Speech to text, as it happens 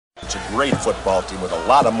It's a great football team with a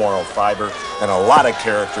lot of moral fiber and a lot of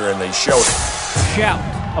character, and they showed it. Shout,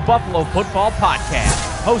 a Buffalo football podcast,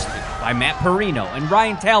 hosted by Matt Perino and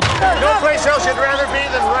Ryan Talbot. No place else you'd rather be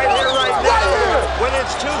than right here, right now. When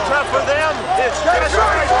it's too tough for them, it's just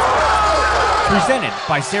right. Presented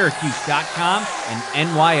by Syracuse.com and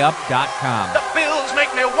NYUp.com. The Bills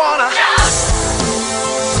make me wanna.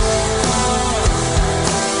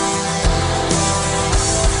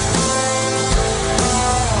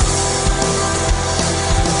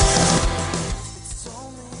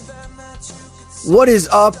 What is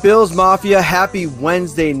up, Bills Mafia? Happy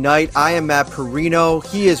Wednesday night. I am Matt Perino.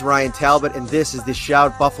 He is Ryan Talbot, and this is the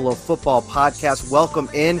Shout Buffalo Football Podcast. Welcome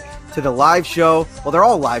in to the live show. Well, they're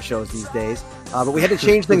all live shows these days, but we had to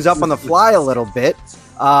change things up on the fly a little bit.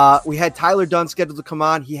 We had Tyler Dunn scheduled to come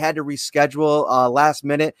on. He had to reschedule last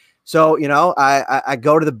minute. So, I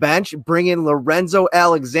go to the bench, bring in Lorenzo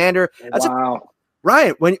Alexander. Wow.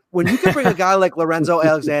 Ryan, when you can bring a guy like Lorenzo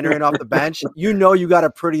Alexander in off the bench, you got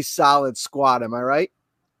a pretty solid squad. Am I right?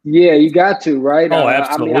 Yeah, you got to, right? Oh,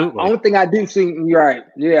 absolutely. Only thing I do see, you're right.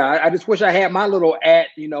 Yeah, I just wish I had my little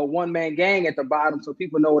one-man gang at the bottom so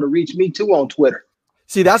people know where to reach me too on Twitter.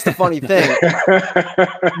 See, that's the funny thing.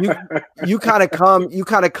 you kind of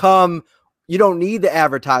come. You don't need the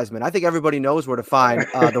advertisement. I think everybody knows where to find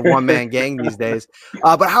the one-man gang these days.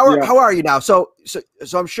 But how are you now? So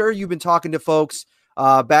I'm sure you've been talking to folks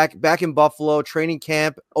back in Buffalo, training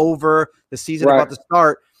camp over, the season about to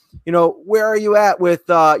start. Where are you at with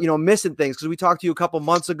missing things? Because we talked to you a couple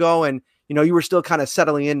months ago, and you were still kind of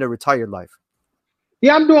settling into retired life.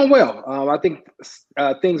 Yeah, I'm doing well. I think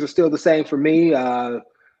things are still the same for me.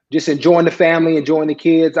 Just enjoying the family, enjoying the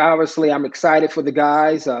kids. Obviously, I'm excited for the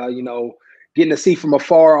guys. Getting to see from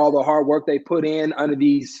afar all the hard work they put in under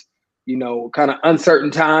these, kind of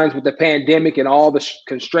uncertain times with the pandemic and all the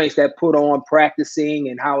constraints that put on practicing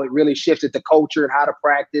and how it really shifted the culture and how to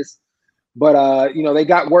practice. But, they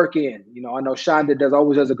got work in. I know Shonda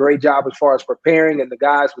always does a great job as far as preparing, and the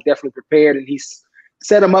guys were definitely prepared, and he's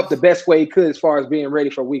set them up the best way he could as far as being ready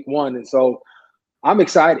for week one. And so I'm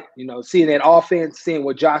excited, seeing that offense, seeing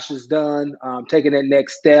what Josh has done, taking that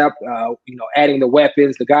next step, adding the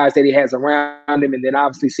weapons, the guys that he has around him, and then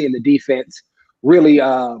obviously seeing the defense really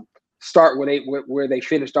start where they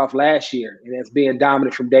finished off last year, and that's being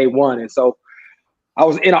dominant from day one. And so I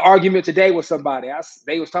was in an argument today with somebody.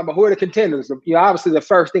 They was talking about who are the contenders. Obviously the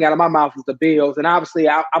first thing out of my mouth was the Bills, and obviously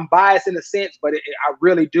I'm biased in a sense, but I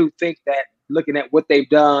really do think that looking at what they've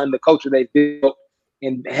done, the culture they've built,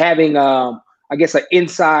 and having I guess an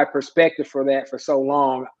inside perspective for that for so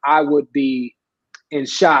long, I would be in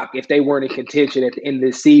shock if they weren't in contention at the end of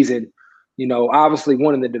this season. Obviously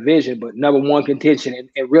winning the division, but number one contention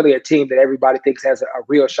and really a team that everybody thinks has a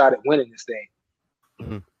real shot at winning this thing.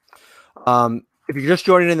 Mm-hmm. If you're just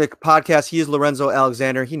joining in the podcast, he is Lorenzo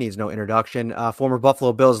Alexander. He needs no introduction. Former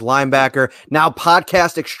Buffalo Bills linebacker, now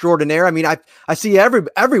podcast extraordinaire. I mean, I see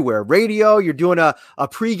everywhere. Radio, you're doing a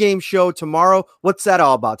pregame show tomorrow. What's that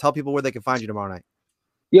all about? Tell people where they can find you tomorrow night.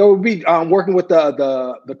 Yeah, we'll be working with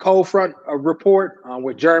the Cold Front report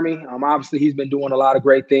with Jeremy. Obviously, he's been doing a lot of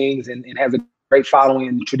great things and has a great following.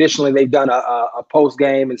 And traditionally, they've done a post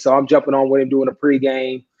game, and so I'm jumping on with him doing a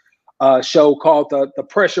pregame show called the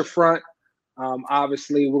Pressure Front.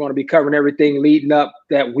 Obviously, we're going to be covering everything leading up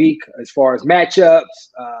that week as far as matchups,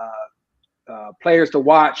 players to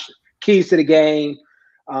watch, keys to the game,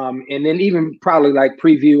 and then even probably like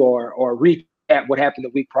preview or recap what happened the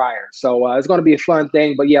week prior. So it's going to be a fun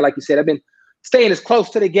thing. But yeah, like you said, I've been staying as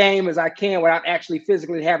close to the game as I can without actually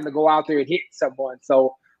physically having to go out there and hit someone.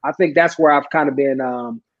 So I think that's where I've kind of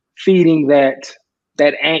been feeding that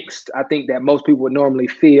angst, I think, that most people would normally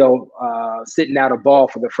feel sitting out a ball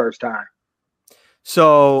for the first time.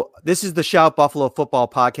 So this is the Shout Buffalo Football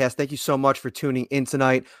Podcast. Thank you so much for tuning in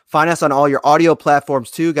tonight. Find us on all your audio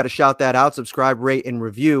platforms too. Got to shout that out. Subscribe, rate, and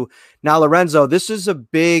review. Now, Lorenzo, this is a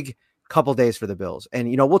big couple days for the Bills. And,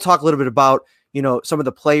 we'll talk a little bit about, some of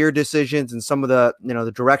the player decisions and some of the,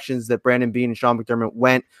 the directions that Brandon Beane and Sean McDermott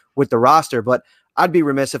went with the roster. But I'd be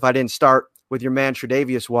remiss if I didn't start with your man,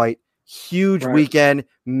 Tre'Davious White. Huge weekend,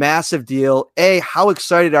 massive deal. How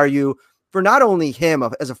excited are you for not only him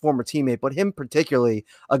as a former teammate, but him particularly,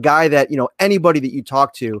 a guy that, anybody that you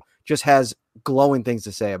talk to just has glowing things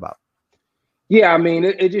to say about? Yeah, I mean,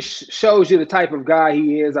 it just shows you the type of guy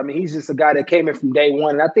he is. I mean, he's just a guy that came in from day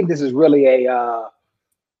one. And I think this is really a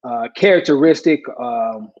characteristic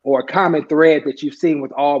or a common thread that you've seen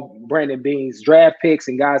with all Brandon Beane's draft picks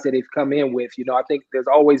and guys that they've come in with. I think there's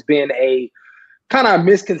always been a kind of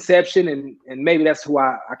misconception, and maybe that's who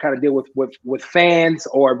I kind of deal with fans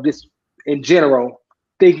or just in general,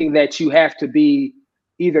 thinking that you have to be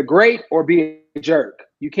either great or be a jerk.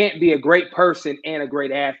 You can't be a great person and a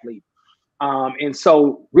great athlete. And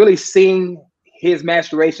so really seeing his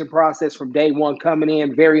maturation process from day one, coming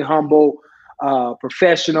in very humble,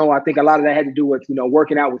 professional. I think a lot of that had to do with,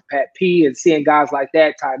 working out with Pat P and seeing guys like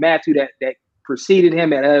that, Ty Matthew, that preceded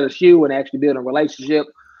him at LSU and actually building a relationship,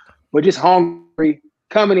 but just hungry,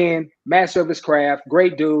 coming in, master of his craft,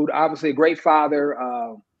 great dude, obviously a great father,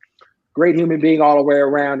 great human being all the way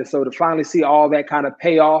around. And so to finally see all that kind of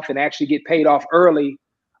pay off and actually get paid off early,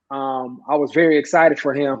 I was very excited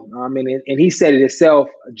for him. And he said it himself,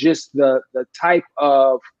 just the type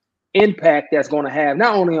of impact that's going to have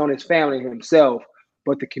not only on his family and himself,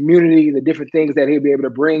 but the community, the different things that he'll be able to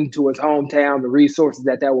bring to his hometown, the resources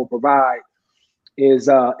that will provide is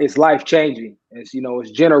life changing. It's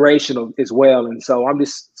generational as well. And so I'm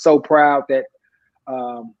just so proud that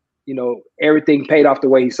everything paid off the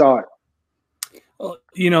way he saw it. Well,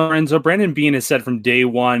 Lorenzo, Brandon Beane has said from day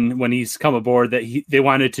one when he's come aboard that they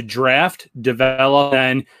wanted to draft, develop,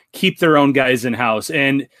 and keep their own guys in house.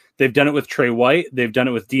 And they've done it with Trey White. They've done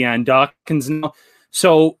it with Deion Dawkins now.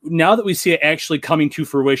 So now that we see it actually coming to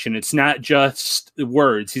fruition, it's not just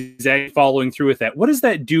words. He's actually following through with that. What does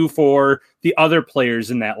that do for the other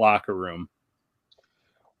players in that locker room?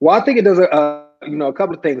 Well, I think it does a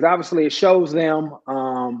couple of things. Obviously, it shows them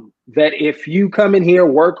that if you come in here,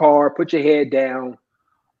 work hard, put your head down,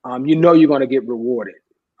 you're going to get rewarded.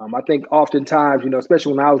 I think oftentimes,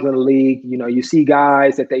 especially when I was in the league, you see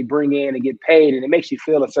guys that they bring in and get paid, and it makes you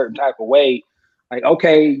feel a certain type of way. Like,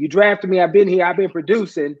 okay, you drafted me. I've been here. I've been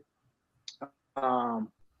producing. Why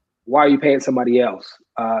are you paying somebody else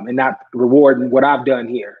and not rewarding what I've done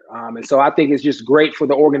here? And so I think it's just great for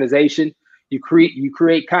the organization. You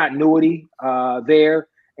create continuity there,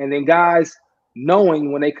 and then guys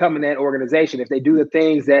knowing when they come in that organization, if they do the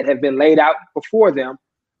things that have been laid out before them,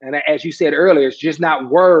 and as you said earlier, it's just not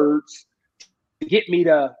words to get me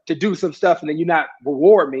to do some stuff and then you not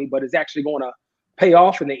reward me, but it's actually going to pay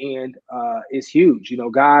off in the end, is huge.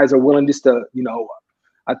 Guys are willing just to,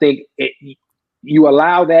 I think you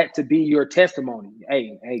allow that to be your testimony.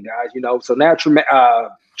 Hey guys, so now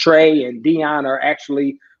Trey and Deion are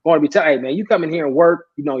actually going to be telling, hey man, you come in here and work,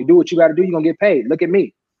 you do what you got to do, you're going to get paid. Look at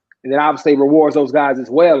me. And then obviously rewards those guys as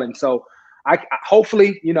well. And so I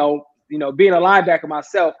hopefully, being a linebacker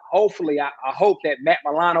myself, hopefully I hope that Matt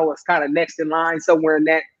Milano is kind of next in line somewhere in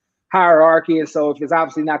that hierarchy. And so if it's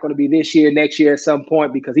obviously not going to be this year, next year at some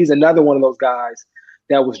point, because he's another one of those guys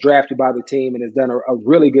that was drafted by the team and has done a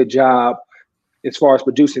really good job as far as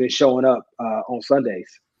producing and showing up on Sundays.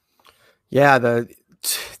 Yeah, the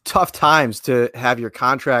tough times to have your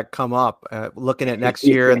contract come up, looking at next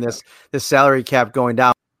year and this salary cap going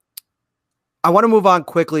down. I want to move on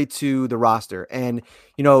quickly to the roster. And,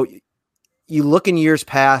 you look in years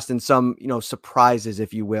past and some, surprises,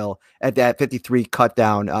 if you will, at that 53 cut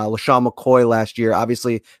down. LaShawn McCoy last year,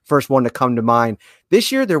 obviously first one to come to mind.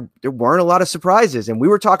 This year, there weren't a lot of surprises. And we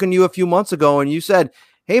were talking to you a few months ago and you said,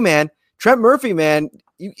 hey man, Trent Murphy, man,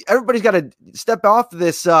 everybody's got to step off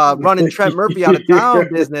this running Trent Murphy out of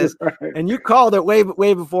town business. Right. And you called it way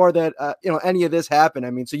before that, any of this happened.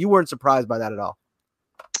 I mean, so you weren't surprised by that at all.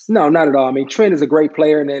 No, not at all. I mean, Trent is a great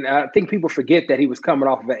player. And then I think people forget that he was coming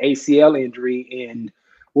off of an ACL injury in,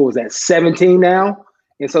 17 now?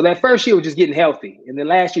 And so that first year was just getting healthy. And then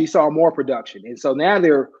last year you saw more production. And so now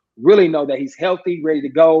they're really know that he's healthy, ready to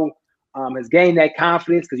go, has gained that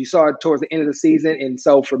confidence because you saw it towards the end of the season. And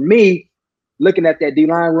so for me, looking at that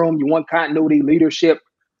D-line room, you want continuity, leadership,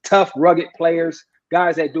 tough, rugged players,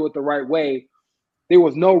 guys that do it the right way. There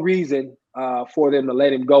was no reason for them to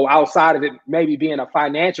let him go outside of it maybe being a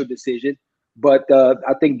financial decision. But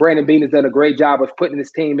I think Brandon Beane has done a great job of putting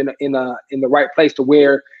his team in the right place to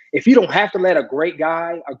where if you don't have to let a great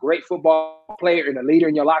guy, a great football player and a leader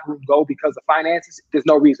in your locker room go because of finances, there's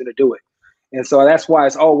no reason to do it. And so that's why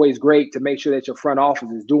it's always great to make sure that your front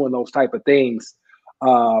office is doing those type of things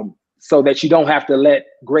so that you don't have to let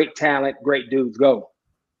great talent, great dudes go.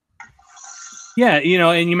 Yeah,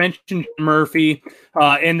 and you mentioned Murphy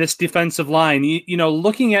and this defensive line.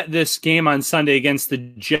 Looking at this game on Sunday against the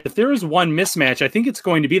Jets, if there is one mismatch, I think it's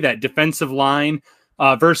going to be that defensive line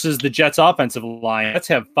versus the Jets' offensive line. Let's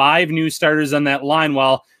have 5 new starters on that line.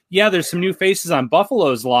 While, there's some new faces on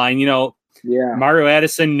Buffalo's line. Mario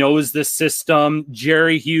Addison knows the system.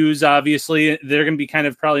 Jerry Hughes, obviously, they're going to be kind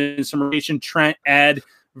of probably in some rotation. Trent, Ed,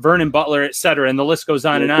 Vernon Butler, et cetera, and the list goes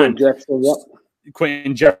on and on. Jefferson, yep.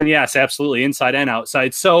 Quentin Jefferson, yes, absolutely, inside and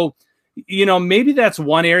outside. So, maybe that's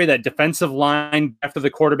one area, that defensive line after the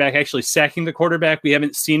quarterback, actually sacking the quarterback, we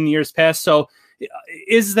haven't seen in years past. So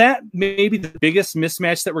is that maybe the biggest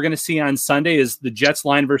mismatch that we're going to see on Sunday is the Jets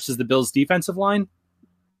line versus the Bills defensive line?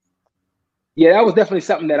 Yeah, that was definitely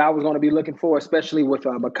something that I was going to be looking for, especially with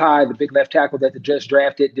Makai, the big left tackle that they just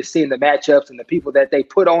drafted, just seeing the matchups and the people that they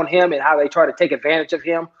put on him and how they try to take advantage of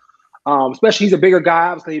him. Especially he's a bigger guy.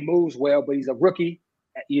 Obviously, he moves well, but he's a rookie,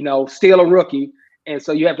 still a rookie. And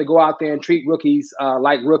so you have to go out there and treat rookies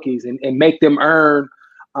like rookies and make them earn,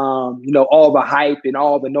 all the hype and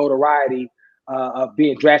all the notoriety of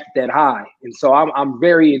being drafted that high. And so I'm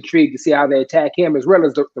very intrigued to see how they attack him as well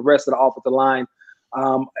as the rest of the offensive line.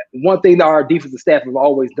 One thing that our defensive staff have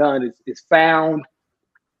always done is found,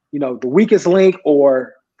 the weakest link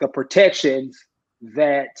or the protections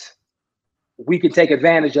that we can take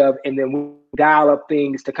advantage of, and then we dial up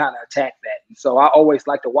things to kind of attack that. And so I always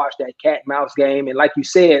like to watch that cat and mouse game. And like you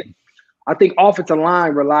said, I think offensive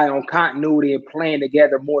line rely on continuity and playing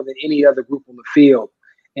together more than any other group on the field.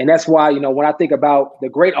 And that's why, when I think about the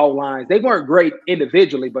great O-lines, they weren't great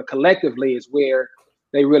individually, but collectively is where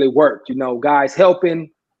they really worked. Guys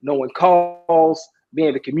helping, knowing calls, being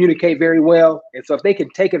able to communicate very well. And so if they can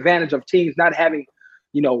take advantage of teams not having,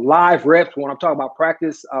 live reps, when I'm talking about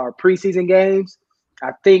practice or preseason games,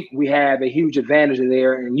 I think we have a huge advantage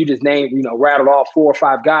there. And you just named, rattled off 4 or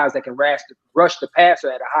 5 guys that can rush the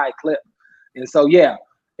passer at a high clip. And so, yeah,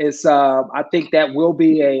 it's I think that will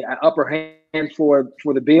be an upper hand for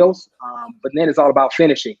the Bills. But then it's all about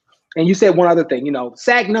finishing. And you said one other thing,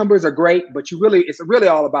 sack numbers are great, but it's really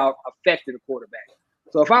all about affecting the quarterback.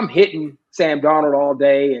 So if I'm hitting Sam Darnold all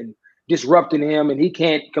day and disrupting him and he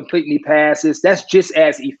can't complete any passes, that's just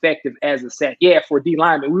as effective as a sack. Yeah, for D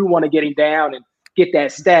lineman, we want to get him down and get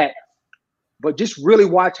that stat, but just really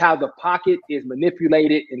watch how the pocket is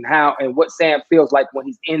manipulated and what Sam feels like when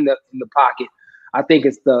he's in the pocket. I think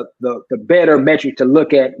it's the better metric to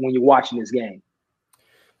look at when you're watching this game.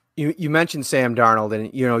 You mentioned Sam Darnold,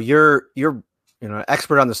 and you're an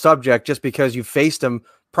expert on the subject just because you faced him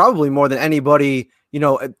probably more than anybody.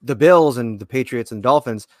 The Bills and the Patriots and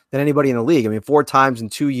Dolphins than anybody in the league. I mean, 4 times in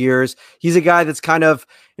 2 years. He's a guy that's kind of,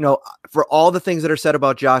 for all the things that are said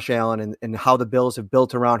about Josh Allen and how the Bills have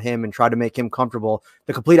built around him and tried to make him comfortable,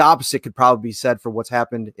 the complete opposite could probably be said for what's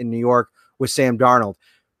happened in New York with Sam Darnold.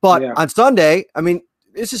 But on Sunday, I mean,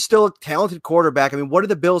 this is still a talented quarterback. I mean, what do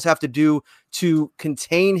the Bills have to do to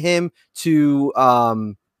contain him,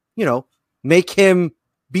 to, make him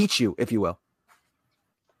beat you, if you will?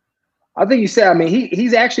 I think you said,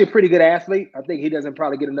 he's actually a pretty good athlete. I think he doesn't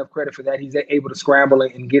probably get enough credit for that. He's able to scramble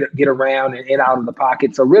and get around and out of the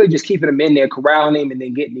pocket. So really just keeping him in there, corralling him, and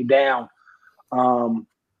then getting him down.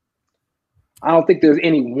 I don't think there's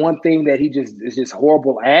any one thing that he is just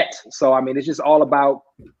horrible at. So, it's just all about,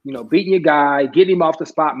 beating your guy, getting him off the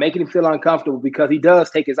spot, making him feel uncomfortable because he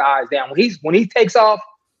does take his eyes down. When he takes off,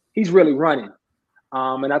 he's really running.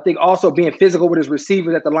 And I think also being physical with his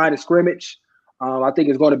receivers at the line of scrimmage, I think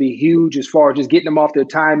is going to be huge as far as just getting them off their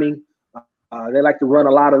timing. They like to run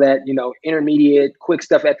a lot of that, intermediate, quick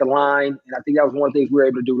stuff at the line. And I think that was one of the things we were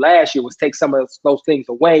able to do last year was take some of those things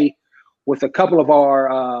away with a couple of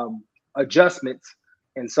our adjustments.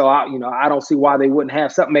 And so, I don't see why they wouldn't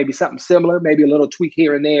have something similar, maybe a little tweak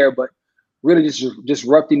here and there, but really just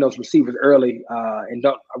disrupting those receivers early and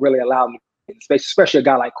don't really allow them, especially a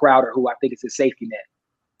guy like Crowder, who I think is his safety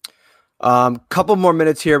net. Couple more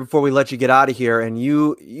minutes here before we let you get out of here. And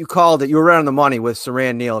you called it, you were right on the money with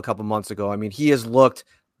Saran Neal a couple months ago. I mean, he has looked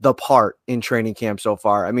the part in training camp so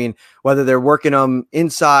far. I mean, whether they're working him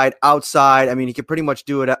inside, outside, he can pretty much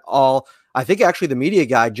do it all. I think actually the media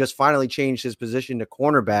guy just finally changed his position to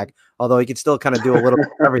cornerback, although he could still kind of do a little bit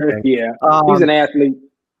of everything. Yeah, he's an athlete.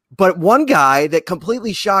 But one guy that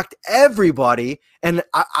completely shocked everybody, and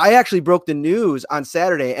I actually broke the news on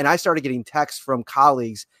Saturday, and I started getting texts from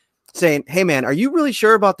colleagues saying, hey, man, are you really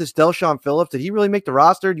sure about this Del'Shawn Phillips? Did he really make the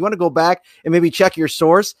roster? Do you want to go back and maybe check your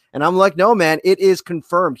source? And I'm like, no, man, it is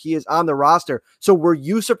confirmed. He is on the roster. So were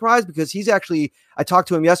you surprised? Because he's actually, I talked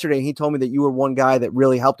to him yesterday, and he told me that you were one guy that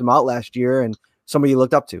really helped him out last year and somebody you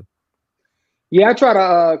looked up to. Yeah, I try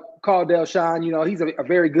to call Del'Shawn. He's a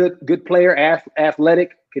very good player,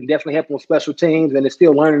 athletic, can definitely help on special teams, and is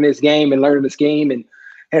still learning this game and learning the scheme, and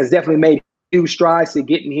has definitely made huge strides to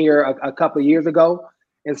getting here a couple of years ago.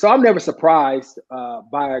 And so I'm never surprised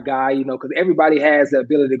by a guy, because everybody has the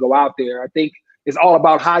ability to go out there. I think it's all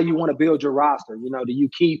about how you want to build your roster. Do you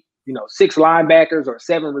keep, 6 linebackers or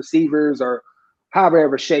 7 receivers or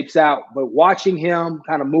however it shapes out? But watching him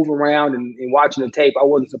kind of move around and watching the tape, I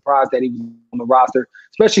wasn't surprised that he was on the roster,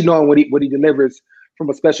 especially knowing what he delivers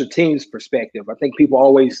from a special teams perspective. I think people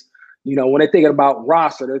always, when they're thinking about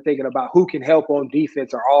roster, they're thinking about who can help on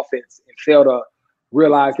defense or offense and fail to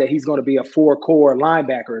realize that he's going to be a 4-core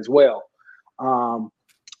linebacker as well.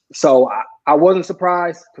 So I wasn't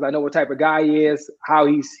surprised because I know what type of guy he is, how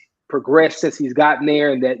he's progressed since he's gotten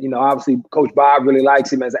there, and that, obviously Coach Bob really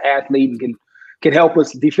likes him as an athlete and can help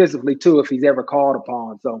us defensively too if he's ever called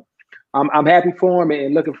upon. So I'm happy for him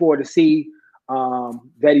and looking forward to see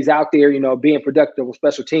that he's out there, being productive with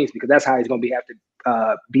special teams, because that's how he's going to have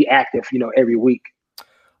to be active, every week.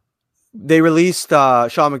 They released Sean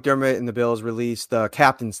McDermott and the Bills released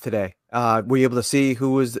captains today. Were you able to see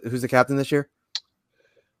who's the captain this year?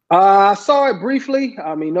 I saw it briefly.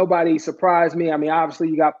 I mean, nobody surprised me. I mean, obviously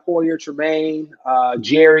you got Poyer, Tremaine,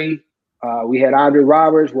 Jerry. We had Andre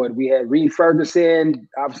Roberts. We had Reed Ferguson,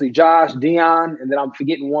 obviously Josh, Dion, and then I'm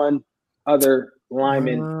forgetting one other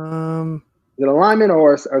lineman. Is it a lineman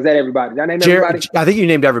or is that everybody? Did I name everybody? I think you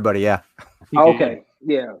named everybody, yeah. Okay.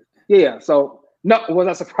 Yeah. So, no, was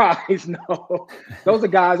I surprised? No. Those are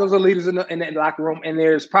guys. Those are leaders in the locker room. And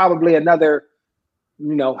there's probably another,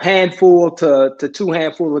 handful to two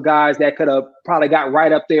handfuls of guys that could have probably got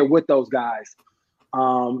right up there with those guys.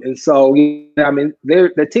 And so, I mean,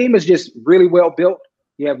 the team is just really well built.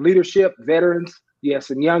 You have leadership, veterans. You have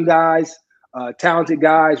some young guys, talented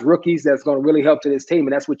guys, rookies that's going to really help to this team.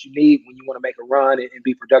 And that's what you need when you want to make a run and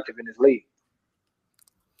be productive in this league.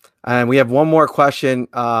 And we have one more question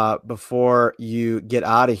before you get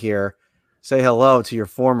out of here. Say hello to your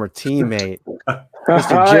former teammate,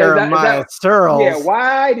 Mr. Jeremiah Sirles. Yeah,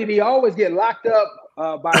 why did he always get locked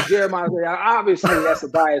up by Jeremiah? Obviously, that's a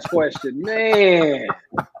biased question. Man.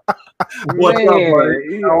 What's up, buddy? How are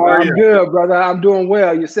you? I'm good, brother. I'm doing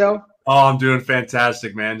well. Yourself? Oh, I'm doing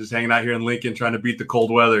fantastic, man. Just hanging out here in Lincoln trying to beat the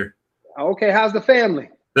cold weather. Okay, how's the family?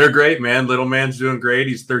 They're great, man. Little man's doing great.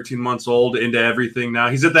 He's 13 months old, into everything now.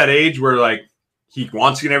 He's at that age where, like, he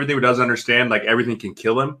wants to get everything but doesn't understand, like, everything can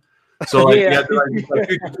kill him. So, like, Yeah.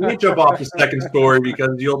 you can't jump off the second story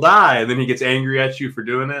because you'll die. And then he gets angry at you for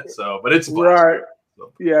doing it. So, but it's fun. Right.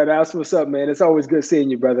 Yeah, that's what's up, man. It's always good seeing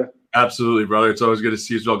you, brother. Absolutely, brother. It's always good to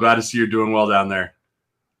see you as well. Glad to see you're doing well down there.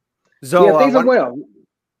 So, yeah, things are well.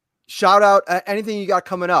 Shout out anything you got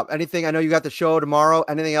coming up. Anything, I know you got the show tomorrow.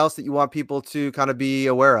 Anything else that you want people to kind of be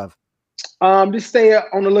aware of? Just stay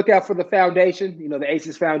on the lookout for the foundation, the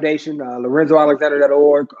ACES Foundation,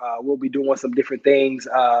 LorenzoAlexander.org. We'll be doing some different things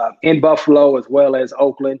in Buffalo as well as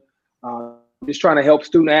Oakland. Just trying to help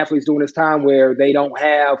student athletes during this time where they don't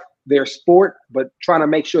have their sport, but trying to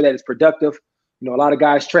make sure that it's productive. A lot of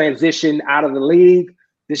guys transition out of the league.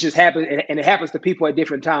 This just happens, and it happens to people at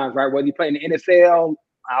different times, right? Whether you play in the NFL,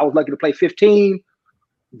 I was lucky to play 15.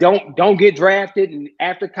 Don't get drafted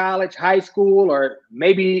after college, high school, or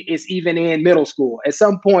maybe it's even in middle school. At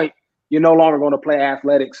some point, you're no longer going to play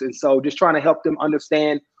athletics. And so just trying to help them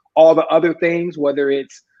understand all the other things, whether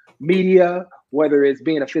it's media, whether it's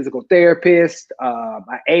being a physical therapist, an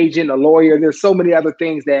agent, a lawyer. There's so many other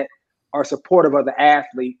things that are supportive of the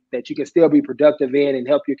athlete that you can still be productive in and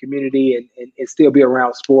help your community and still be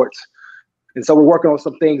around sports. And so we're working on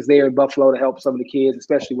some things there in Buffalo to help some of the kids,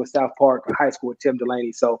 especially with South Park High School with Tim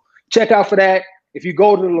Delaney. So check out for that. If you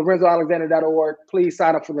go to LorenzoAlexander.org, please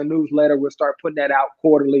sign up for the newsletter. We'll start putting that out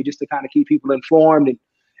quarterly just to kind of keep people informed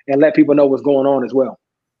and let people know what's going on as well.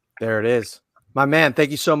 There it is. My man,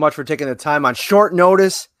 thank you so much for taking the time on short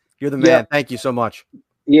notice. You're the man. Yeah. Thank you so much.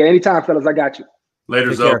 Yeah, anytime, fellas. I got you. Later,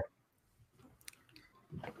 Take Zoe. care.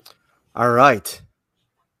 All right.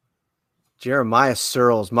 Jeremiah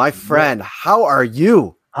Sirles, my friend, how are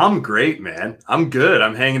you? I'm great, man. I'm good.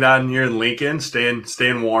 I'm hanging out in here in Lincoln,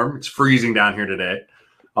 staying warm. It's freezing down here today.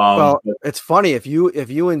 Well, it's funny if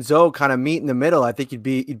you and Zoe kind of meet in the middle, I think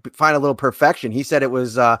you'd find a little perfection. He said it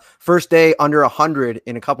was first day under 100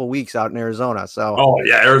 in a couple weeks out in Arizona. So, oh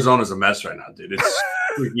yeah, Arizona's a mess right now, dude. It's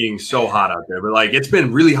freaking so hot out there. But like, it's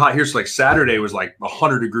been really hot here. So like Saturday was like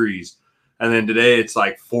 100 degrees, and then today it's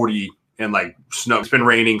like 40 and like snow. It's been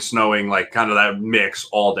raining, snowing, like kind of that mix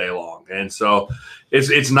all day long. And so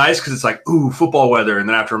it's nice because it's like, ooh, football weather. And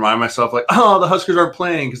then I have to remind myself, like, oh, the Huskers aren't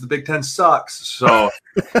playing because the Big Ten sucks. So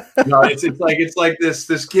it's like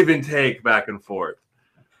this give and take back and forth.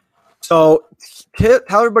 So tell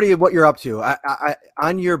everybody what you're up to. I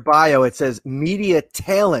on your bio, it says media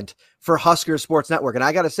talent for Husker Sports Network. And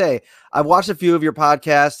I got to say, I've watched a few of your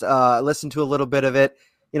podcasts, listened to a little bit of it.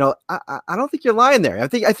 I don't think you're lying there. I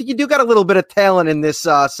think you do got a little bit of talent in this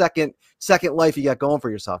second life you got going for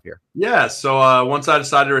yourself here. Yeah. So once I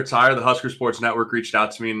decided to retire, the Husker Sports Network reached out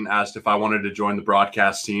to me and asked if I wanted to join the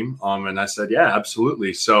broadcast team. And I said, yeah,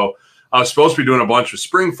 absolutely. So I was supposed to be doing a bunch of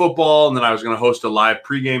spring football, and then I was going to host a live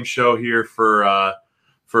pregame show here for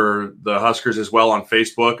the Huskers as well on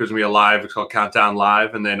Facebook. There's going to be a live, it's called Countdown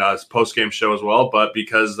Live, and then a postgame show as well. But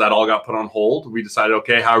because that all got put on hold, we decided,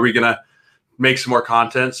 okay, how are we going to make some more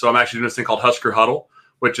content? So I'm actually doing this thing called Husker Huddle,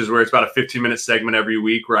 which is where it's about a 15-minute segment every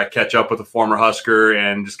week where I catch up with a former Husker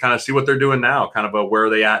and just kind of see what they're doing now, kind of a where are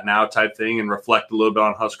they at now type thing, and reflect a little bit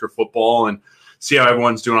on Husker football and see how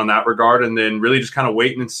everyone's doing on that regard. And then really just kind of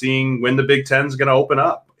waiting and seeing when the Big Ten is going to open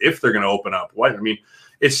up, if they're going to open up.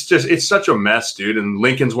 It's such a mess, dude. And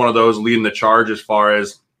Lincoln's one of those leading the charge as far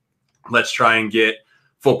as let's try and get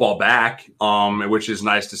football back, which is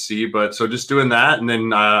nice to see. But so just doing that. And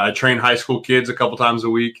then I train high school kids a couple times a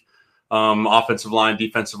week. Offensive line,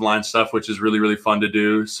 defensive line stuff, which is really, really fun to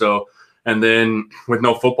do. So, and then with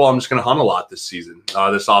no football, I'm just going to hunt a lot this season,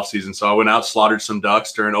 this off season. So I went out, slaughtered some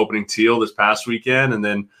ducks during opening teal this past weekend, and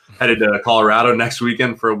then headed to Colorado next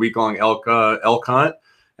weekend for a week-long elk hunt,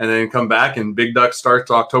 and then come back, and Big Duck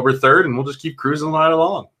starts October 3rd, and we'll just keep cruising right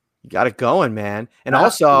along. You got it going, man. And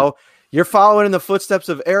also you're following in the footsteps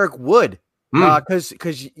of Eric Wood,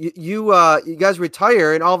 because you guys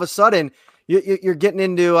retire, and all of a sudden you're getting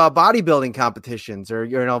into bodybuilding competitions, or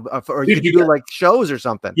you do like shows or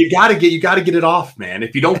something. You got to get it off, man.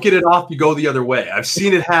 If you don't get it off, you go the other way. I've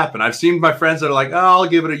seen it happen. I've seen my friends that are like, oh, I'll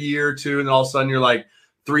give it a year or two, and then all of a sudden you're like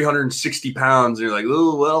 360 pounds, and you're like,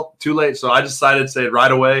 oh, well, too late. So I decided to say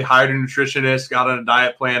right away, hired a nutritionist, got on a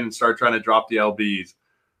diet plan, and started trying to drop the LBs.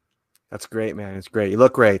 That's great, man. It's great. You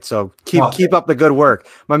look great. So keep up the good work.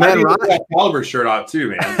 My man, Ron. That Caliber shirt off too,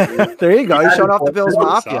 man. There you go. You showed off the Bills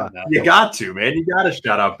Mafia. You got to, man. You got to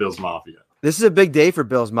shout out Bills Mafia. This is a big day for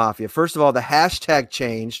Bills Mafia. First of all, the hashtag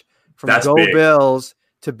changed from Go big. Bills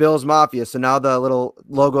to Bills Mafia. So now the little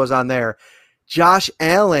logo's on there. Josh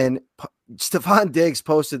Allen, Stephon Diggs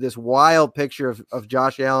posted this wild picture of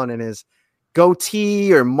Josh Allen and his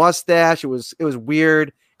goatee or mustache. It was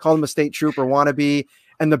weird. Called him a state trooper wannabe.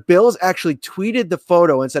 And the Bills actually tweeted the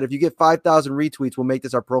photo and said, if you get 5,000 retweets, we'll make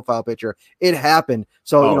this our profile picture. It happened.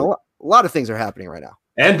 So, a lot of things are happening right now.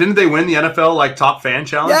 And didn't they win the NFL top fan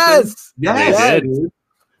challenge? Yes. Yes. They did.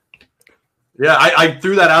 Yeah, I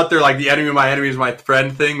threw that out there, like the enemy of my enemy is my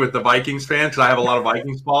friend thing with the Vikings fans, because I have a lot of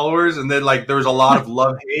Vikings followers. And then there was a lot of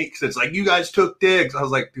love-hate. It's like, you guys took Diggs. I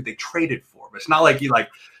was like, dude, they traded for him. It's not like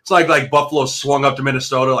it's like Buffalo swung up to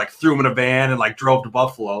Minnesota, threw him in a van and drove to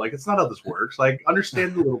Buffalo. It's not how this works.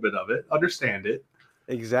 Understand a little bit of it. Understand it.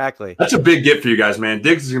 Exactly. That's a big get for you guys, man.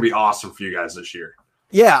 Diggs is going to be awesome for you guys this year.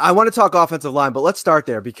 Yeah, I want to talk offensive line, but let's start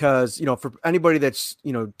there because, for anybody that's,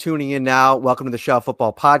 tuning in now, welcome to the Shout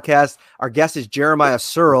Football Podcast. Our guest is Jeremiah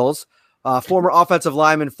Sirles, former offensive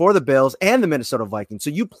lineman for the Bills and the Minnesota Vikings. So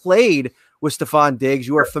you played with Stephon Diggs.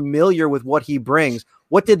 You are familiar with what he brings.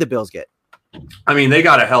 What did the Bills get? I mean, they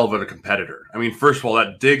got a hell of a competitor. I mean, first of all,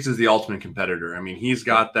 that Diggs is the ultimate competitor. I mean, he's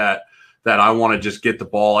got that I want to just get the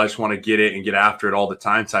ball. I just want to get it and get after it all the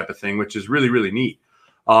time type of thing, which is really, really neat.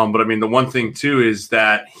 But I mean, the one thing too is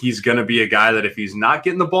that he's going to be a guy that if he's not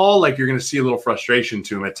getting the ball, you're going to see a little frustration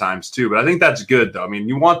to him at times too. But I think that's good though. I mean,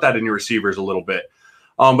 you want that in your receivers a little bit.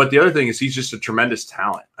 But the other thing is he's just a tremendous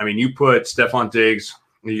talent. I mean, you put Stephon Diggs,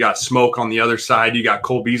 you got Smoke on the other side, you got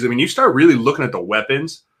Cole Beasley. I mean, you start really looking at the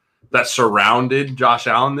weapons that surrounded Josh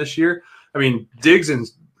Allen this year. I mean, Diggs and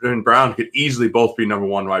Brown could easily both be number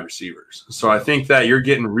one wide receivers. So I think that you're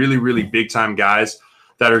getting really, really big time guys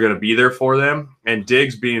that are going to be there for them. And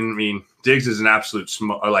Diggs is an absolute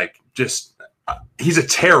he's a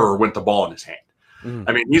terror with the ball in his hand.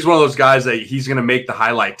 I mean, he's one of those guys that he's going to make the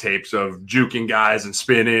highlight tapes of juking guys and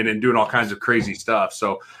spinning and doing all kinds of crazy stuff.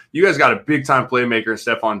 So you guys got a big-time playmaker in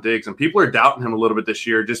Stephon Diggs, and people are doubting him a little bit this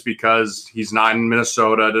year just because he's not in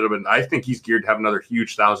Minnesota. I think he's geared to have another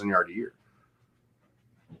huge 1,000-yard year.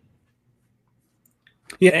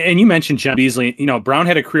 Yeah, and you mentioned John Beasley. Brown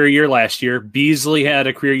had a career year last year. Beasley had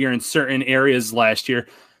a career year in certain areas last year.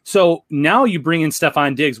 So now you bring in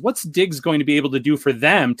Stephon Diggs. What's Diggs going to be able to do for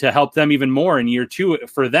them to help them even more in year two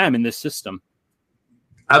for them in this system?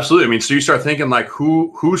 Absolutely. I mean, so you start thinking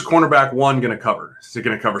who's cornerback one going to cover? Is he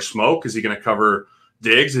going to cover Smoke? Is he going to cover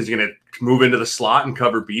Diggs? Is he going to move into the slot and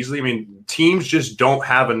cover Beasley? I mean, teams just don't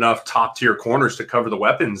have enough top tier corners to cover the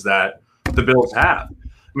weapons that the Bills have.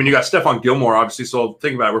 I mean, you got Stephon Gilmore, obviously. So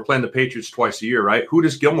think about it. We're playing the Patriots twice a year, right? Who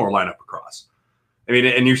does Gilmore line up across? I mean,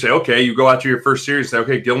 and you say, okay, you go out to your first series and say,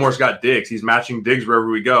 okay, Gilmore's got Diggs. He's matching Diggs wherever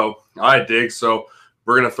we go. All right, Diggs. So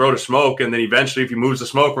we're going to throw to Smoke. And then eventually, if he moves to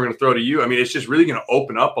Smoke, we're going to throw to you. I mean, it's just really going to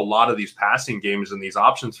open up a lot of these passing games and these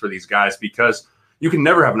options for these guys because you can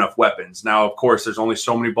never have enough weapons. Now, of course, there's only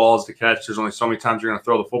so many balls to catch. There's only so many times you're going to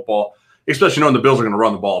throw the football, especially knowing the Bills are going to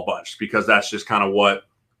run the ball a bunch because that's just kind of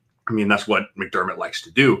that's what McDermott likes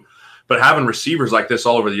to do. But having receivers like this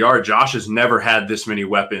all over the yard, Josh has never had this many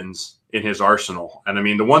weapons in his arsenal. And I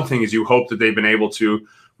mean, the one thing is you hope that they've been able to,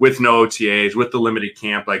 with no OTAs, with the limited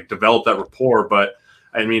camp, develop that rapport. But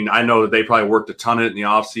I mean, I know that they probably worked a ton of it in the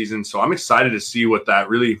offseason, so I'm excited to see what that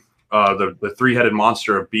really the three-headed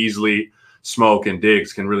monster of Beasley, Smoke, and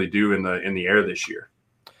Diggs can really do in the air this year.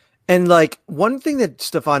 And like one thing that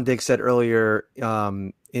Stephon Diggs said earlier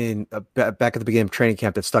in back at the beginning of training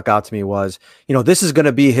camp that stuck out to me was, this is going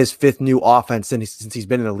to be his fifth new offense since he's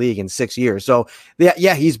been in the league in 6 years. So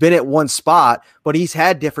yeah, he's been at one spot, but he's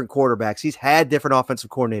had different quarterbacks. He's had different offensive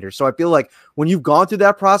coordinators. So I feel like when you've gone through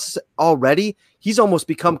that process already, he's almost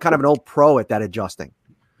become kind of an old pro at that adjusting.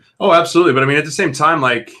 Oh, absolutely. But I mean, at the same time,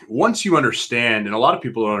 like once you understand, and a lot of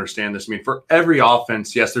people don't understand this, I mean, for every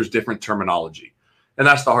offense, yes, there's different terminology. And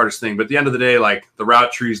that's the hardest thing. But at the end of the day, like the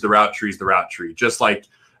route tree is the route tree is the route tree. Just like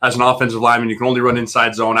as an offensive lineman, you can only run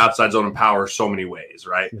inside zone, outside zone, and power so many ways,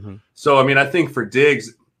 right? Mm-hmm. So, I mean, I think for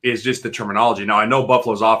Diggs is just the terminology. Now, I know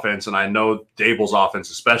Buffalo's offense and I know Dable's offense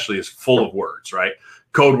especially is full of words, right?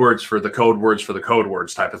 Code words for the code words for the code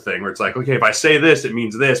words type of thing, where it's like, okay, if I say this, it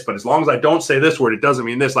means this. But as long as I don't say this word, it doesn't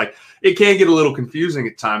mean this. Like it can get a little confusing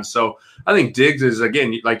at times. So I think Diggs is,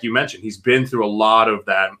 again, like you mentioned, he's been through a lot of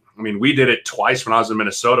that. I mean, we did it twice when I was in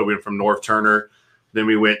Minnesota. We went from Norv Turner, then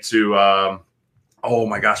we went to,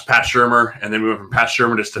 Pat Shurmur, and then we went from Pat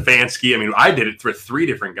Shurmur to Stefanski. I mean, I did it for 3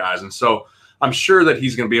 different guys. And so I'm sure that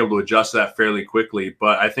he's going to be able to adjust that fairly quickly.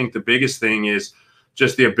 But I think the biggest thing is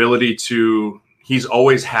just the ability he's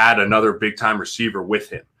always had another big-time receiver with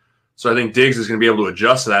him. So I think Diggs is going to be able to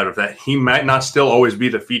adjust to that. If that he might not still always be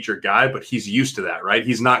the featured guy, but he's used to that, right?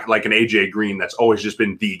 He's not like an A.J. Green that's always just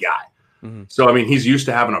been the guy. Mm-hmm. So, I mean, he's used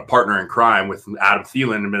to having a partner in crime with Adam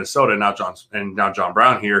Thielen in Minnesota and now John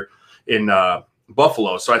Brown here in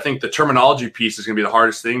Buffalo. So I think the terminology piece is going to be the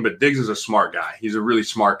hardest thing, but Diggs is a smart guy. He's a really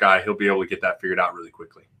smart guy. He'll be able to get that figured out really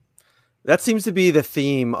quickly. That seems to be the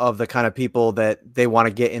theme of the kind of people that they want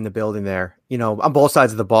to get in the building there, on both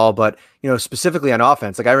sides of the ball, but, specifically on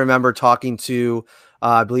offense. Like I remember talking to,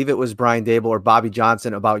 I believe it was Brian Dable or Bobby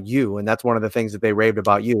Johnson about you. And that's one of the things that they raved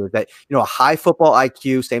about you is that, a high football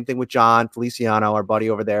IQ, same thing with John Feliciano, our buddy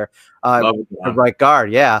over there, right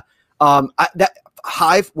guard. Yeah.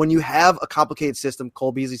 When you have a complicated system,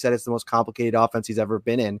 Cole Beasley said it's the most complicated offense he's ever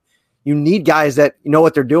been in. You need guys that know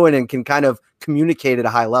what they're doing and can kind of communicate at a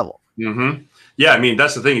high level. Mm-hmm. Yeah, I mean,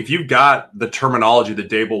 that's the thing. If you've got the terminology that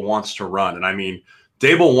Dable wants to run, and I mean,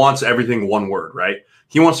 Dable wants everything one word, right?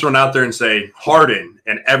 He wants to run out there and say harden,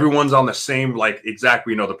 and everyone's on the same, like,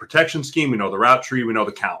 exactly, we know the protection scheme, we know the route tree, we know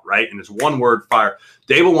the count, right? And it's one word, fire.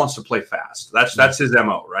 Dable wants to play fast. That's his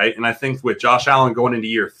MO, right? And I think with Josh Allen going into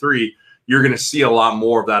year 3, you're going to see a lot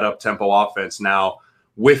more of that up-tempo offense now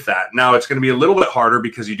with that. Now, it's going to be a little bit harder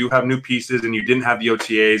because you do have new pieces, and you didn't have the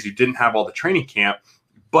OTAs, you didn't have all the training camp.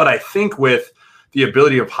 But I think with the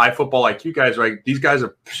ability of high football IQ guys, right, these guys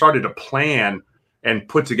have started to plan and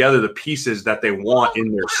put together the pieces that they want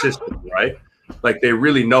in their system, right? Like they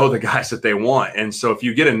really know the guys that they want. And so if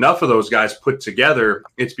you get enough of those guys put together,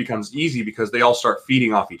 it becomes easy because they all start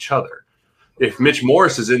feeding off each other. If Mitch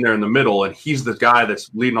Morris is in there in the middle and he's the guy that's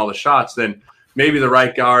leading all the shots, then maybe the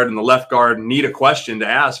right guard and the left guard need a question to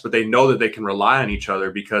ask, but they know that they can rely on each other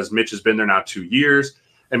because Mitch has been there now 2 years.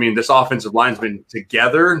 I mean, this offensive line's been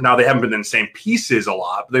together. Now, they haven't been in the same pieces a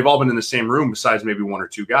lot, but they've all been in the same room besides maybe 1 or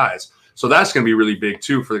 2 guys. So that's going to be really big,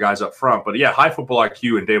 too, for the guys up front. But, yeah, high football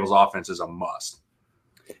IQ in Dable's offense is a must.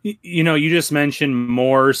 You just mentioned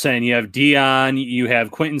Morse, and you have Dion, you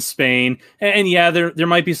have Quentin Spain. And yeah, there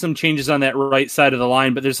might be some changes on that right side of the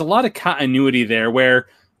line, but there's a lot of continuity there where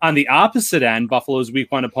on the opposite end, Buffalo's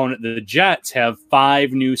week 1 opponent, the Jets, have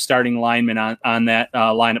 5 new starting linemen on that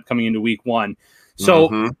lineup coming into week 1.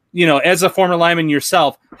 So, as a former lineman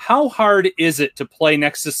yourself, how hard is it to play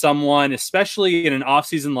next to someone, especially in an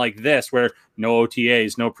offseason like this where no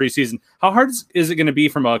OTAs, no preseason? How hard is it going to be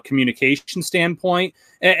from a communication standpoint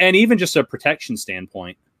and even just a protection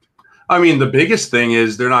standpoint? I mean, the biggest thing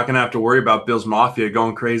is they're not going to have to worry about Bills Mafia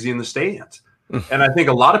going crazy in the stands. And I think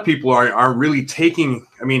a lot of people aren't really taking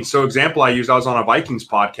 – I mean, so example I was on a Vikings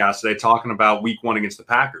podcast today talking about week 1 against the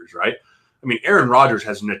Packers, right? I mean, Aaron Rodgers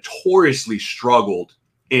has notoriously struggled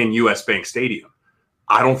in US Bank Stadium.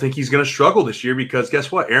 I don't think he's going to struggle this year because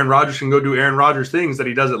guess what? Aaron Rodgers can go do Aaron Rodgers things that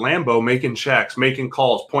he does at Lambeau, making checks, making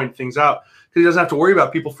calls, pointing things out because he doesn't have to worry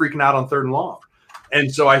about people freaking out on 3rd and long.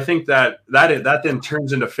 And so I think that then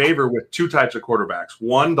turns into favor with 2 types of quarterbacks.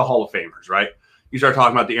 One, the Hall of Famers, right? You start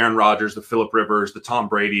talking about the Aaron Rodgers, the Phillip Rivers, the Tom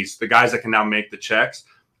Brady's, the guys that can now make the checks.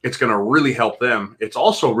 It's going to really help them. It's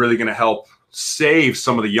also really going to help save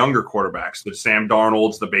some of the younger quarterbacks, the Sam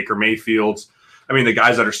Darnolds, the Baker Mayfields. I mean, the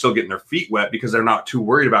guys that are still getting their feet wet because they're not too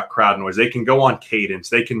worried about crowd noise. They can go on cadence.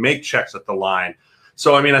 They can make checks at the line.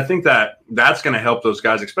 So, I mean, I think that's going to help those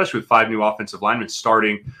guys, especially with 5 new offensive linemen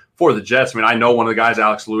starting for the Jets. I mean, I know one of the guys,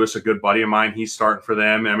 Alex Lewis, a good buddy of mine, he's starting for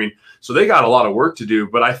them. I mean, so they got a lot of work to do,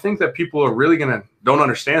 but I think that people are really don't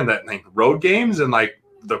understand that like road games and like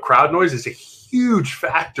the crowd noise is a huge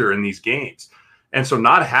factor in these games. And so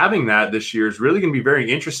not having that this year is really going to be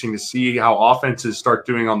very interesting to see how offenses start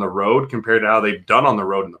doing on the road compared to how they've done on the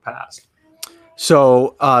road in the past.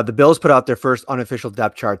 So the Bills put out their first unofficial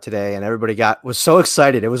depth chart today, and everybody was so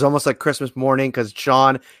excited. It was almost like Christmas morning because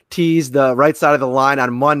Sean teased the right side of the line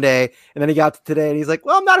on Monday, and then he got to today, and he's like,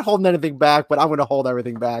 well, I'm not holding anything back, but I'm going to hold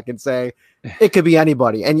everything back and say it could be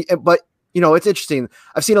anybody. But it's interesting.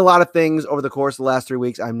 I've seen a lot of things over the course of the last 3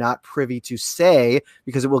 weeks I'm not privy to say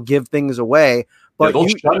because it will give things away. But they'll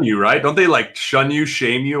shun you, right? Don't they like shun you,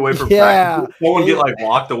 shame you away from practice? Someone get like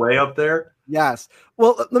locked away up there? Yes.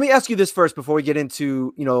 Well, let me ask you this first before we get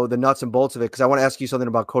into, the nuts and bolts of it, because I want to ask you something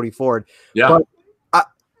about Cody Ford. Yeah. But,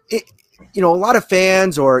 a lot of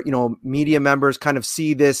fans or, media members kind of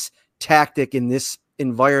see this tactic in this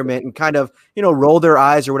environment and kind of, roll their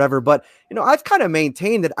eyes or whatever. But, I've kind of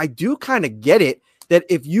maintained that I do kind of get it, that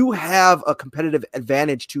if you have a competitive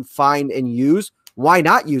advantage to find and use, why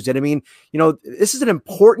not use it? I mean, this is an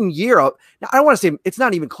important year. Now, I don't want to say it's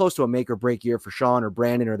not even close to a make or break year for Sean or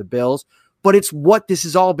Brandon or the Bills, but it's what this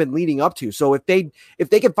has all been leading up to. So if they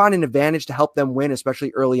can find an advantage to help them win,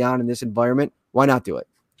 especially early on in this environment, why not do it?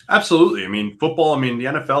 Absolutely. I mean, football, the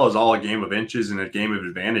NFL is all a game of inches and a game of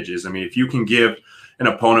advantages. I mean, if you can give an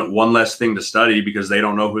opponent one less thing to study because they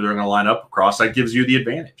don't know who they're going to line up across, that gives you the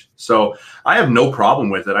advantage. So I have no problem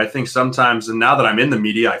with it. I think sometimes, and now that I'm in the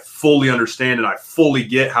media, I fully understand and I fully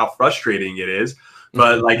get how frustrating it is.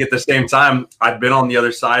 But like at the same time, I've been on the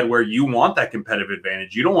other side where you want that competitive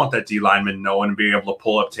advantage. You don't want that D lineman knowing and being able to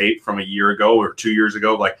pull up tape from a year ago or 2 years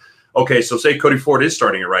ago. Like, okay, so say Cody Ford is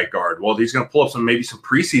starting at right guard. Well, he's going to pull up maybe some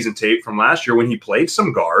preseason tape from last year when he played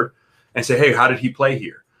some guard and say, hey, how did he play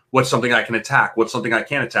here? What's something I can attack? What's something I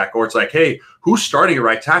can't attack? Or it's like, hey, who's starting at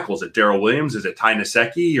right tackle? Is it Darrell Williams? Is it Ty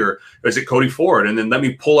Nsekhe? Or is it Cody Ford? And then let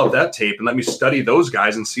me pull up that tape and let me study those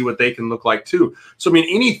guys and see what they can look like too. So,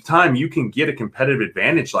 anytime you can get a competitive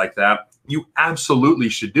advantage like that, you absolutely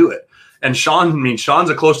should do it. And Sean's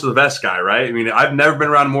a close to the vest guy, right? I've never been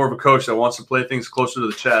around more of a coach that wants to play things closer to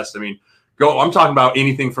the chest. I'm talking about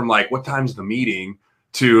anything from like, what time's the meeting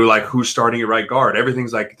to like who's starting at right guard.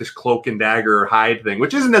 Everything's like this cloak and dagger hide thing,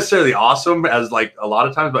 which isn't necessarily awesome as like a lot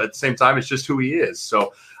of times, but at the same time, it's just who he is.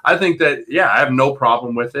 So I think that, I have no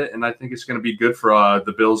problem with it. And I think it's going to be good for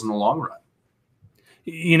the Bills in the long run.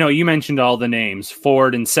 You mentioned all the names,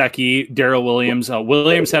 Ford and Nsekhe, Darrell Williams.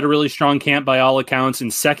 Williams had a really strong camp by all accounts.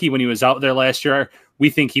 And Nsekhe, when he was out there last year, we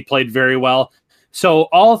think he played very well. So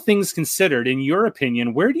all things considered, in your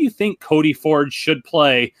opinion, where do you think Cody Ford should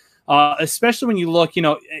play? Especially when you look, you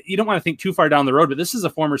don't want to think too far down the road, but this is a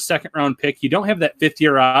former second-round pick. You don't have that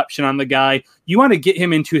fifth-year option on the guy. You want to get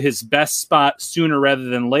him into his best spot sooner rather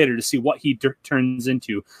than later to see what he turns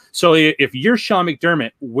into. So if you're Sean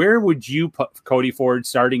McDermott, where would you put Cody Ford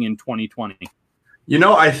starting in 2020?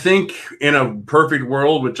 I think in a perfect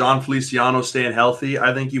world with John Feliciano staying healthy,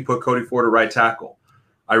 I think you put Cody Ford at right tackle.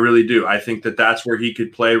 I really do. I think that that's where he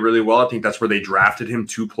could play really well. I think that's where they drafted him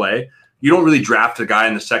to play. You don't really draft a guy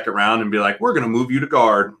in the second round and be like, we're going to move you to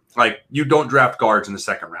guard. Like, you don't draft guards in the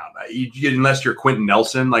second round. Unless you're Quentin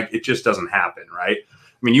Nelson, like, it just doesn't happen, right?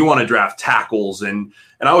 You want to draft tackles. And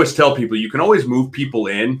I always tell people, you can always move people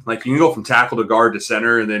in. Like, you can go from tackle to guard to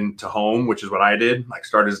center and then to home, which is what I did. Like,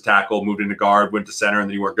 started as a tackle, moved into guard, went to center, and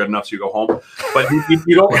then you weren't good enough, so you go home. But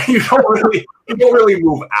you don't really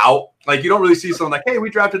move out. Like, you don't really see someone like, hey,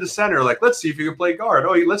 we drafted a center. Like, let's see if you can play guard.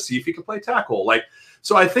 Oh, let's see if you can play tackle. Like,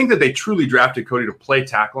 so I think that they truly drafted Cody to play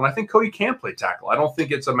tackle, and I think Cody can play tackle. I don't think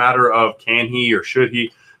it's a matter of can he or should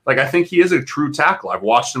he. Like, I think he is a true tackle. I've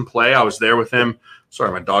watched him play. I was there with him. Sorry,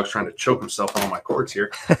 my dog's trying to choke himself on all my cords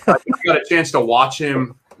here. I got a chance to watch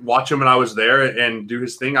him when I was there and do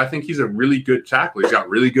his thing. I think he's a really good tackler. He's got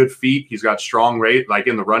really good feet. He's got strong rate, like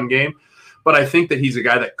in the run game. But I think that he's a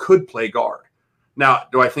guy that could play guard. Now,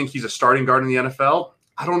 do I think he's a starting guard in the NFL?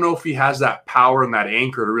 I don't know if he has that power and that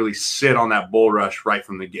anchor to really sit on that bull rush right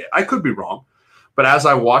from the get. I could be wrong. But as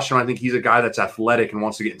I watch him, I think he's a guy that's athletic and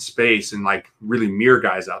wants to get in space and like really mirror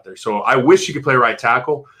guys out there. So I wish he could play right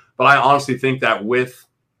tackle. But I honestly think that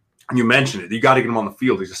you mentioned it, you got to get him on the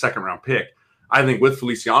field. He's a second-round pick. I think with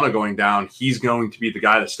Feliciano going down, he's going to be the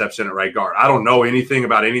guy that steps in at right guard. I don't know anything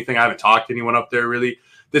about anything. I haven't talked to anyone up there really.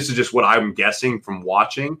 This is just what I'm guessing from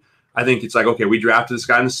watching. I think it's like, okay, we drafted this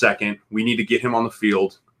guy in the second. We need to get him on the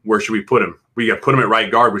field. Where should we put him? We got to put him at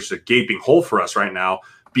right guard, which is a gaping hole for us right now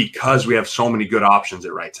because we have so many good options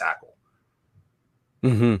at right tackle.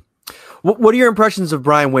 Mm-hmm. What are your impressions of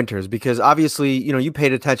Brian Winters? Because obviously, you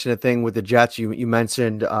paid attention to thing with the Jets. You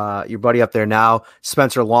mentioned your buddy up there now,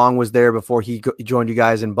 Spencer Long, was there before he joined you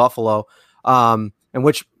guys in Buffalo. And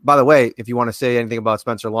which, by the way, if you want to say anything about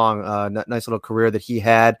Spencer Long, nice little career that he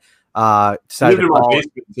had. He lived in my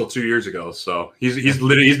basement until 2 years ago, so he's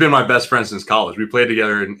been my best friend since college. We played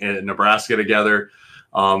together in Nebraska together.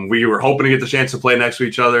 We were hoping to get the chance to play next to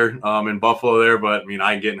each other in Buffalo there, but I mean,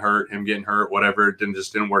 I getting hurt, him getting hurt, whatever, it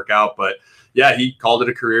didn't work out. But yeah, he called it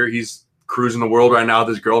a career. He's cruising the world right now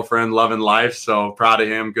with his girlfriend, loving life. So proud of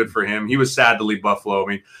him. Good for him. He was sad to leave Buffalo. I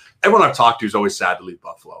mean, everyone I've talked to is always sad to leave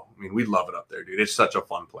Buffalo. I mean, we love it up there, dude. It's such a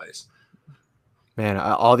fun place. Man,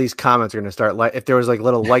 all these comments are going to start if there was like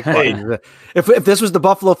little like buttons. If this was the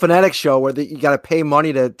Buffalo Phonetics show where you got to pay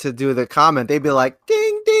money to do the comment, they'd be like,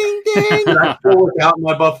 ding, ding, ding. I still work out in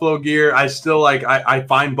my Buffalo gear. I still I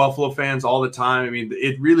find Buffalo fans all the time. I mean,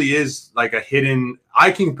 it really is like a hidden.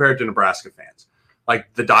 I can compare it to Nebraska fans,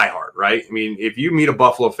 like the diehard, right? I mean, if you meet a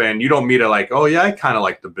Buffalo fan, you don't meet a like, oh yeah, I kind of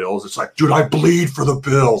like the Bills. It's like, dude, I bleed for the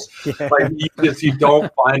Bills. Yeah. Like you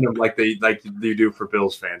don't find them like they do for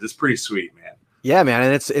Bills fans. It's pretty sweet, man. Yeah, man,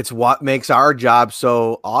 and it's what makes our job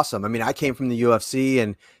so awesome. I mean, I came from the UFC,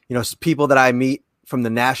 and people that I meet from the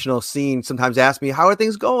national scene sometimes ask me, "How are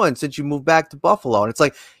things going since you moved back to Buffalo?" And it's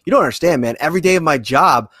like, you don't understand, man. Every day of my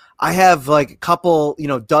job, I have like a couple,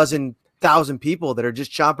 dozen thousand people that are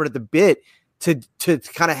just chomping at the bit to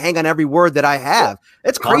kind of hang on every word that I have.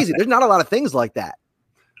 It's crazy. There's not a lot of things like that.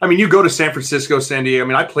 I mean, you go to San Francisco, San Diego. I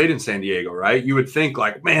mean, I played in San Diego, right? You would think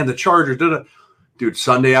like, man, the Chargers did it. Dude,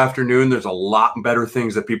 Sunday afternoon, there's a lot better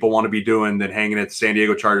things that people want to be doing than hanging at the San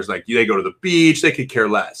Diego Chargers. Like, they go to the beach, they could care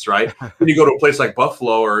less, right? When you go to a place like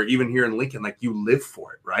Buffalo or even here in Lincoln, like, you live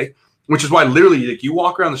for it, right? Which is why literally, like, you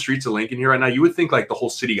walk around the streets of Lincoln here right now, you would think like the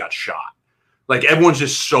whole city got shot. Like, everyone's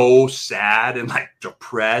just so sad and like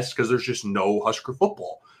depressed because there's just no Husker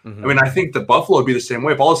football. Mm-hmm. I mean, I think the Buffalo would be the same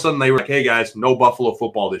way. If all of a sudden they were like, hey guys, no Buffalo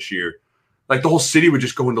football this year, like the whole city would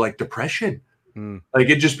just go into like depression. Like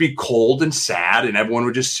it'd just be cold and sad, and everyone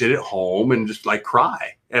would just sit at home and just like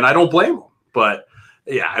cry. And I don't blame them. But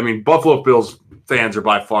yeah, I mean, Buffalo Bills fans are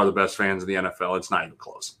by far the best fans in the NFL. It's not even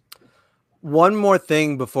close. One more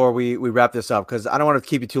thing before we wrap this up, because I don't want to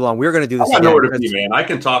keep you too long. We're going to do this. I got nowhere to be, man. I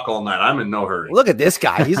can talk all night. I'm in no hurry. Look at this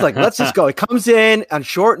guy. He's like, let's just go. He comes in on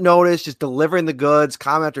short notice, just delivering the goods,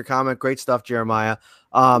 comment after comment. Great stuff, Jeremiah.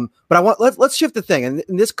 But let's shift the thing, and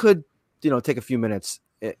this could take a few minutes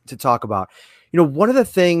to talk about. One of the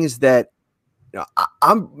things that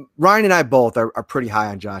Ryan and I both are pretty high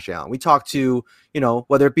on Josh Allen. We talk to,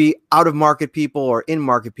 whether it be out of market people or in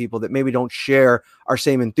market people that maybe don't share our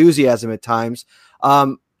same enthusiasm at times.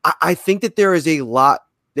 I think that there is a lot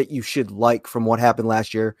that you should like from what happened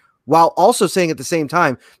last year, while also saying at the same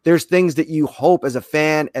time, there's things that you hope as a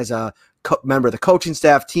fan, as a member of the coaching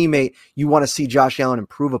staff, teammate, you want to see Josh Allen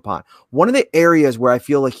improve upon. One of the areas where I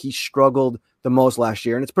feel like he struggled the most last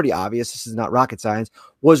year, and it's pretty obvious, this is not rocket science,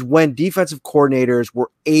 was when defensive coordinators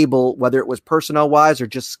were able, whether it was personnel-wise or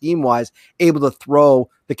just scheme-wise, able to throw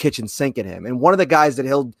the kitchen sink at him. And one of the guys that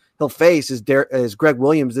he'll face is Greg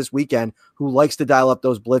Williams this weekend, who likes to dial up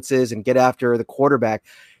those blitzes and get after the quarterback.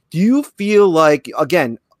 Do you feel like,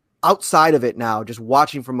 again, outside of it now, just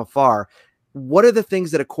watching from afar, what are the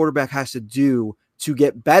things that a quarterback has to do to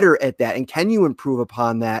get better at that? And can you improve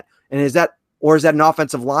upon that? And is that an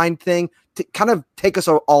offensive line thing? To kind of take us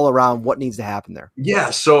all around what needs to happen there.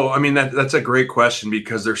 Yeah. So, I mean, that's a great question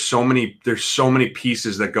because there's so many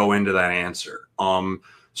pieces that go into that answer.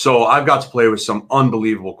 So I've got to play with some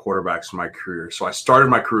unbelievable quarterbacks in my career. So I started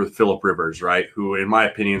my career with Phillip Rivers, right? Who, in my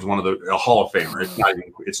opinion, is one of a Hall of Famer.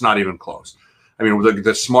 It's not even close. I mean,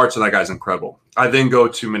 the smarts of that guy's incredible. I then go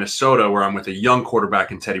to Minnesota where I'm with a young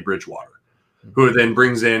quarterback in Teddy Bridgewater, who then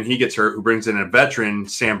brings in a veteran,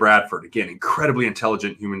 Sam Bradford. Again, incredibly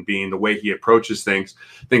intelligent human being, the way he approaches things.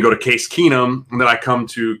 Then go to Case Keenum, and then I come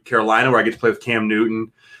to Carolina where I get to play with Cam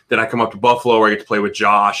Newton. Then I come up to Buffalo where I get to play with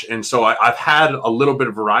Josh. And so I've had a little bit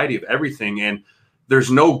of variety of everything, and there's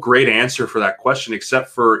no great answer for that question except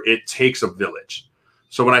for it takes a village.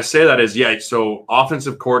 So when I say that is, so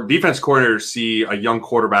defense coordinators see a young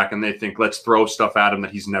quarterback and they think, let's throw stuff at him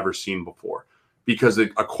that he's never seen before. Because a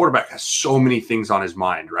quarterback has so many things on his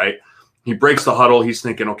mind, right? He breaks the huddle. He's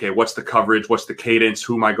thinking, okay, what's the coverage? What's the cadence?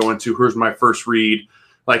 Who am I going to? Where's my first read?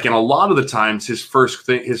 Like, and a lot of the times his first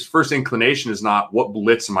inclination is not what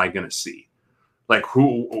blitz am I going to see? Like,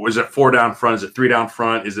 who is it? 4 down front? Is it 3 down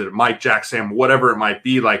front? Is it Mike Jackson? Whatever it might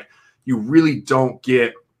be. Like, you really don't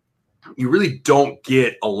get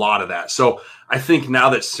a lot of that. So I think now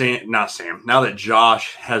that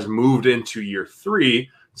Josh has moved into year 3,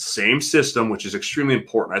 Same system, which is extremely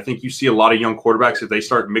important. I think you see a lot of young quarterbacks, if they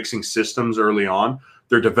start mixing systems early on,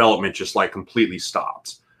 their development just like completely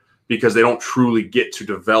stops because they don't truly get to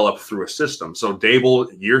develop through a system. So Dable,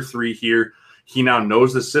 year 3 here, he now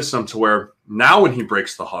knows the system to where now when he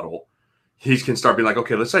breaks the huddle, he can start being like,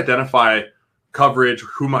 okay, let's identify coverage.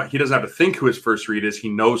 He doesn't have to think who his first read is. He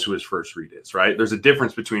knows who his first read is, right? There's a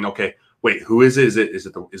difference between, okay, wait, who is it? Is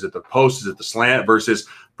it the post? Is it the slant versus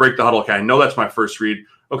break the huddle? Okay, I know that's my first read.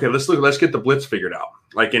 Okay, let's get the blitz figured out.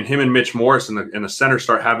 Like in him and Mitch Morris in the center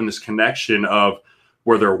start having this connection of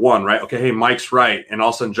where they're one, right? Okay, hey, Mike's right. And all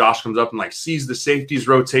of a sudden Josh comes up and like sees the safeties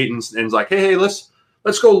rotating and is like, hey, let's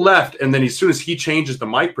go left. And then as soon as he changes the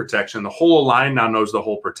Mike protection, the whole line now knows the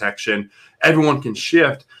whole protection. Everyone can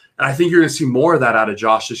shift. And I think you're going to see more of that out of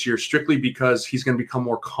Josh this year, strictly because he's going to become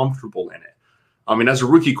more comfortable in it. I mean, as a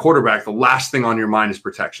rookie quarterback, the last thing on your mind is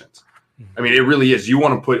protections. I mean, it really is. You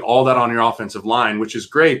want to put all that on your offensive line, which is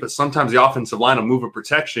great, but sometimes the offensive line will move a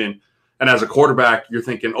protection. And as a quarterback, you're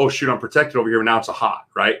thinking, oh, shoot, I'm protected over here. And now it's a hot,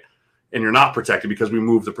 right? And you're not protected because we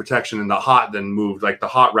moved the protection and the hot then moved, like the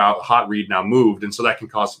hot read now moved. And so that can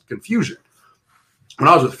cause confusion. When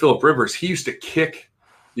I was with Phillip Rivers, he used to kick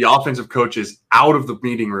the offensive coaches out of the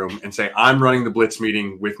meeting room and say, I'm running the blitz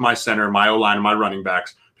meeting with my center, my O-line, and my running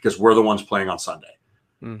backs because we're the ones playing on Sunday.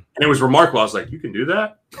 And it was remarkable. I was like, you can do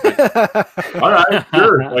that? Like, all right,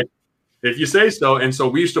 sure. Like, if you say so. And so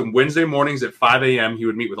we used to, Wednesday mornings at 5 a.m., he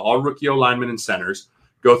would meet with all rookie O-linemen and centers,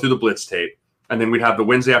 go through the blitz tape, and then we'd have the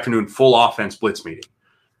Wednesday afternoon full offense blitz meeting.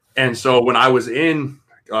 And so when I was in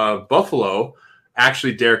Buffalo,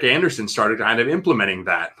 actually Derek Anderson started kind of implementing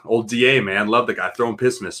that. Old DA, man, love the guy, throwing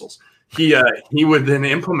piss missiles. He would then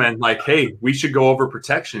implement like, hey, we should go over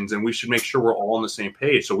protections and we should make sure we're all on the same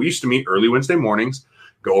page. So we used to meet early Wednesday mornings,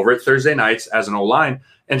 go over it Thursday nights as an O-line,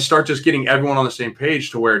 and start just getting everyone on the same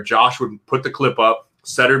page to where Josh would put the clip up,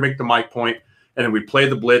 Setter make the mic point, and then we'd play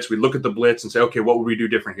the blitz. We'd look at the blitz and say, okay, what would we do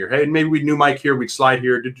different here? Hey, maybe we'd new mic here. We'd slide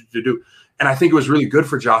here. And I think it was really good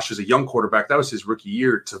for Josh as a young quarterback. That was his rookie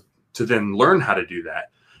year to then learn how to do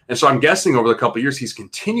that. And so I'm guessing over the couple of years, he's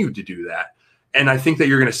continued to do that. And I think that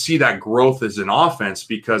you're going to see that growth as an offense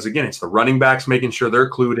because, again, it's the running backs making sure they're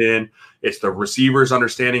clued in. It's the receivers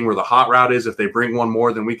understanding where the hot route is. If they bring one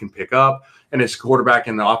more than we can pick up. And it's quarterback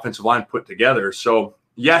and the offensive line put together. So,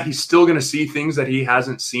 yeah, he's still going to see things that he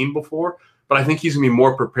hasn't seen before. But I think he's going to be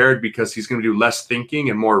more prepared because he's going to do less thinking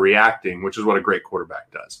and more reacting, which is what a great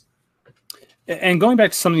quarterback does. And going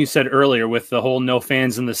back to something you said earlier with the whole no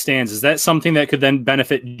fans in the stands, is that something that could then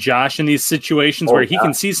benefit Josh in these situations where he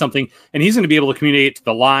can see something and he's going to be able to communicate to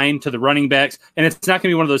the line, to the running backs, and it's not going to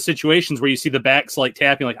be one of those situations where you see the backs like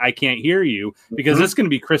tapping like, I can't hear you, because it's going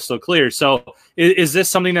to be crystal clear. So is this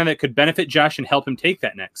something that could benefit Josh and help him take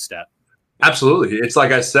that next step? Absolutely. It's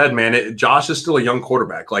like I said, man, Josh is still a young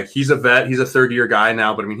quarterback. Like he's a vet. He's a third-year guy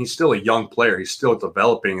now, but I mean, he's still a young player. He's still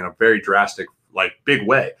developing in a very drastic, like big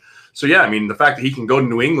way. So, yeah, I mean, the fact that he can go to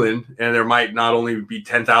New England and there might not only be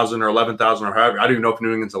 10,000 or 11,000 or however, I don't even know if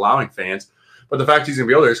New England's allowing fans, but the fact he's going to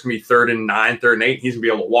be able to, it's going to be 3rd and 9, 3rd and 8. He's going to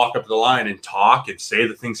be able to walk up to the line and talk and say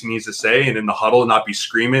the things he needs to say and in the huddle not be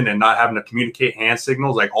screaming and not having to communicate hand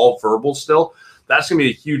signals, like all verbal still. That's going to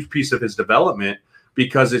be a huge piece of his development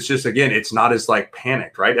because it's just, again, it's not as like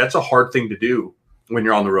panicked, right? That's a hard thing to do when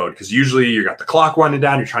you're on the road because usually you got the clock running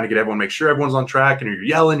down. You're trying to get everyone, make sure everyone's on track and you're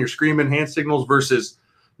yelling, you're screaming hand signals versus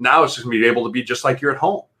now it's just going to be able to be just like you're at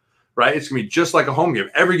home, right? It's going to be just like a home game.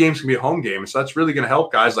 Every game's going to be a home game. And so that's really going to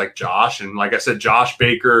help guys like Josh. And like I said, Josh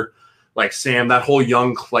Baker, like Sam, that whole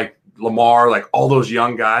young, like Lamar, like all those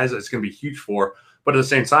young guys, it's going to be huge for. But at the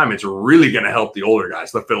same time, it's really going to help the older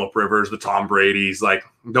guys, the Phillip Rivers, the Tom Brady's. Like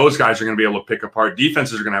those guys are going to be able to pick apart.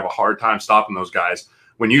 Defenses are going to have a hard time stopping those guys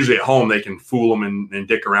when usually at home they can fool them and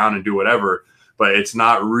dick around and do whatever. But it's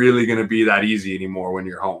not really going to be that easy anymore when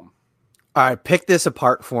you're home. All right, pick this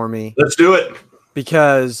apart for me. Let's do it.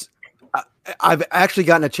 Because I've actually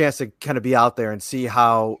gotten a chance to kind of be out there and see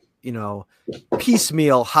how,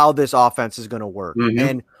 piecemeal how this offense is going to work. Mm-hmm.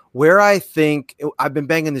 And where I think I've been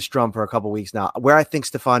banging this drum for a couple of weeks now, where I think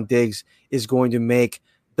Stephon Diggs is going to make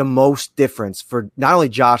the most difference for not only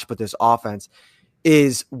Josh, but this offense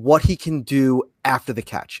is what he can do after the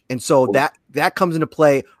catch. And so that comes into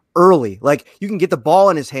play early. Like you can get the ball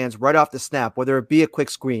in his hands right off the snap, whether it be a quick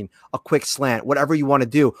screen, a quick slant, whatever you want to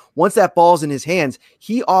do. Once that ball's in his hands,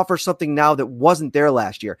 he offers something now that wasn't there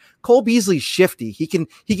last year. Cole Beasley's shifty. He can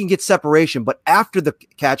get separation, but after the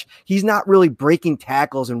catch, he's not really breaking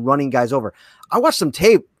tackles and running guys over. I watched some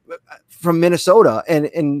tape from Minnesota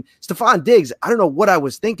and Stephon Diggs. I don't know what I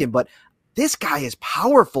was thinking, but this guy is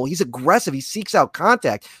powerful. He's aggressive. He seeks out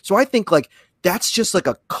contact. So I think like that's just like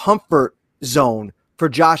a comfort zone for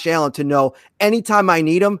Josh Allen to know anytime I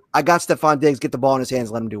need him, I got Stephon Diggs, get the ball in his hands,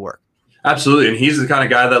 let him do work. Absolutely. And he's the kind of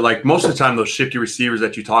guy that, like, most of the time, those shifty receivers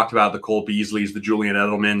that you talked about, the Cole Beasleys, the Julian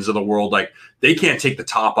Edelmans of the world, like, they can't take the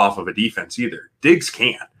top off of a defense either. Diggs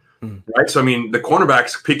can, right? So, I mean, the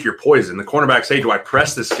cornerbacks pick your poison. The cornerbacks say, do I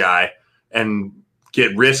press this guy and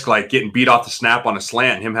get risk, like, getting beat off the snap on a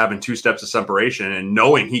slant, him having 2 steps of separation and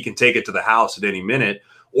knowing he can take it to the house at any minute?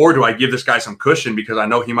 Or do I give this guy some cushion because I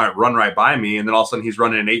know he might run right by me, and then all of a sudden he's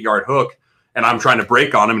running an 8-yard hook and I'm trying to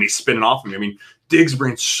break on him and he's spinning off of me? I mean, Diggs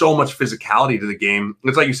brings so much physicality to the game.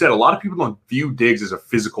 It's like you said, a lot of people don't view Diggs as a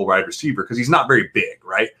physical wide receiver because he's not very big,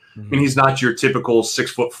 right? I mean, he's not your typical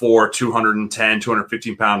 6'4", 210,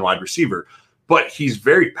 215-pound wide receiver, but he's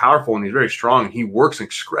very powerful and he's very strong, and he works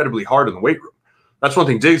incredibly hard in the weight room. That's one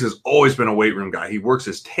thing. Diggs has always been a weight room guy. He works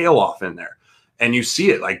his tail off in there, and you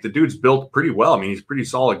see it. Like, the dude's built pretty well. I mean, he's a pretty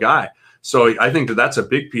solid guy. So I think that that's a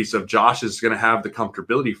big piece of Josh is going to have the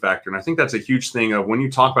comfortability factor. And I think that's a huge thing of when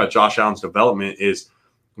you talk about Josh Allen's development is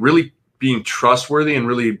really being trustworthy and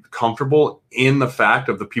really comfortable in the fact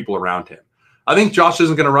of the people around him. I think Josh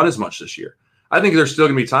isn't going to run as much this year. I think there's still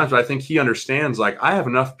going to be times, but I think he understands, like, I have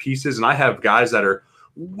enough pieces and I have guys that are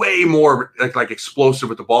way more like explosive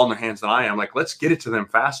with the ball in their hands than I am. Like, let's get it to them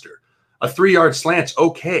faster. A 3-yard slant's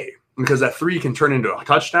okay because that 3 can turn into a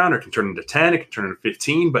touchdown or can turn into 10, it can turn into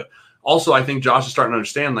 15, but also, I think Josh is starting to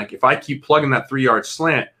understand, like, if I keep plugging that 3-yard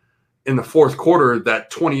slant in the fourth quarter,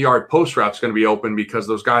 that 20-yard post route is going to be open because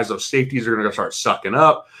those guys, those safeties are going to start sucking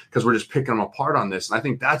up because we're just picking them apart on this. And I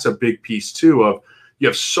think that's a big piece, too, of you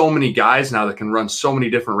have so many guys now that can run so many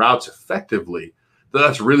different routes effectively.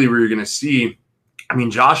 That's really where you're going to see. I mean,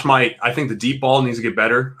 Josh I think the deep ball needs to get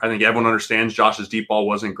better. I think everyone understands Josh's deep ball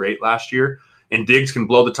wasn't great last year. And Diggs can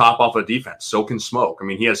blow the top off of defense. So can Smoke. I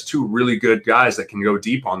mean, he has 2 really good guys that can go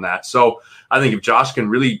deep on that. So I think if Josh can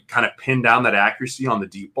really kind of pin down that accuracy on the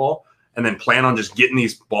deep ball and then plan on just getting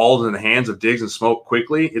these balls in the hands of Diggs and Smoke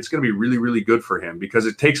quickly, it's going to be really, really good for him because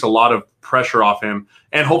it takes a lot of pressure off him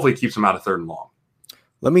and hopefully keeps him out of 3rd and long.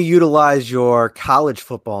 Let me utilize your college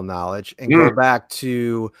football knowledge and go back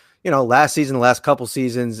to, last season, the last couple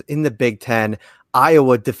seasons in the Big Ten,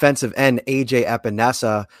 Iowa defensive end AJ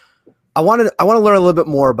Epinesa. I want to learn a little bit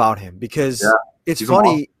more about him because it's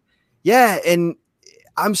funny. Yeah. And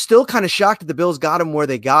I'm still kind of shocked that the Bills got him where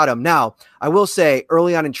they got him. Now, I will say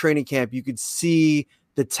early on in training camp, you could see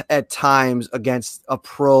at times against a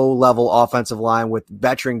pro level offensive line with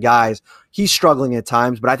veteran guys, he's struggling at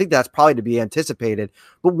times, but I think that's probably to be anticipated.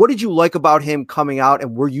 But what did you like about him coming out?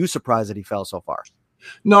 And were you surprised that he fell so far?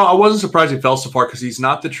 No, I wasn't surprised he fell so far because he's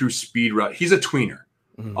not the true speed rush. He's a tweener.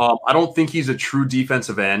 I don't think he's a true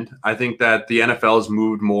defensive end. I think that the NFL has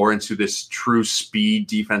moved more into this true speed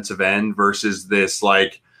defensive end versus this,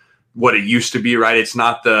 like, what it used to be, right? It's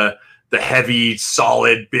not the heavy,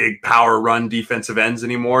 solid, big power run defensive ends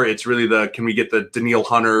anymore. It's really can we get the Daniil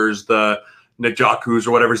Hunters, the Njokus,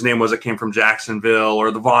 or whatever his name was that came from Jacksonville,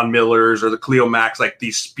 or the Von Millers, or the Cleo Max, like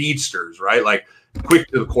these speedsters, right? Like, quick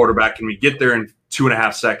to the quarterback. Can we get there in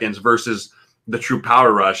 2.5 seconds versus the true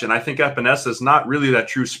power rush? And I think Epinesa is not really that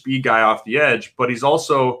true speed guy off the edge, but he's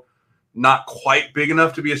also not quite big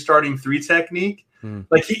enough to be a starting 3 technique.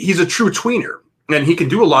 Like, he's a true tweener and he can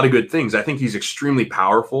do a lot of good things. I think he's extremely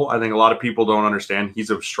powerful. I think a lot of people don't understand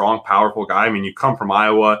he's a strong, powerful guy. I mean, you come from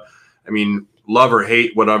Iowa. I mean, love or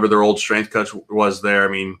hate whatever their old strength coach was there.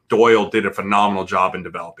 I mean, Doyle did a phenomenal job in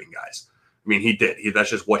developing guys. I mean, he did. That's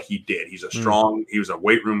just what he did. He's a strong, he was a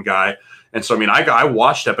weight room guy. And so, I mean, I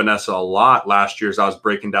watched Epinesa a lot last year as I was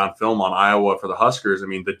breaking down film on Iowa for the Huskers. I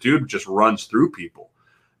mean, the dude just runs through people,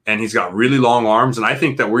 and he's got really long arms. And I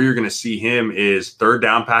think that where you're going to see him is 3rd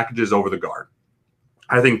down packages over the guard.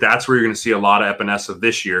 I think that's where you're going to see a lot of Epinesa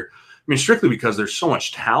this year. I mean, strictly because there's so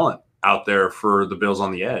much talent out there for the Bills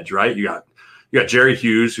on the edge, right? You got Jerry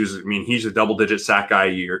Hughes, he's a double-digit sack guy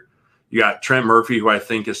a year. You got Trent Murphy, who I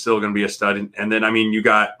think is still going to be a stud. And then, I mean,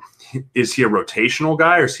 is he a rotational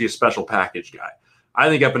guy or is he a special package guy? I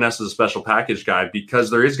think Epinesa is a special package guy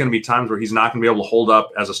because there is going to be times where he's not going to be able to hold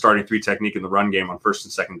up as a starting 3 technique in the run game on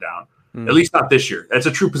 1st and 2nd down. At least not this year. That's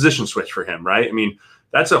a true position switch for him, right? I mean,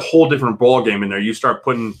 that's a whole different ball game in there. You start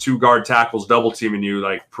putting 2 guard tackles double teaming you,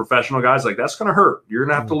 like professional guys, like that's going to hurt. You're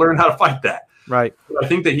going to have to learn how to fight that. Right. But I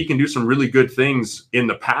think that he can do some really good things in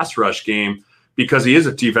the pass rush game because he is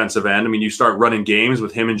a defensive end. I mean, you start running games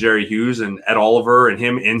with him and Jerry Hughes and Ed Oliver and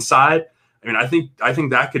him inside. I mean, I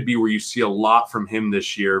think that could be where you see a lot from him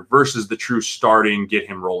this year versus the true starting, get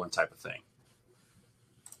him rolling type of thing.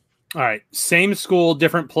 All right. Same school,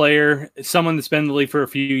 different player, someone that's been in the league for a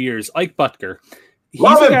few years. Ike Butker. he's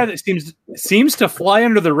a guy that seems to fly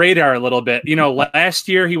under the radar a little bit. Last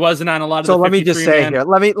year he wasn't on a lot of. So let me just say here.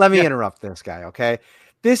 Let me interrupt this guy. Okay,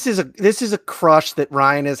 this is a crush that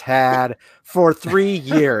Ryan has had for 3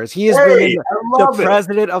 years. He has been the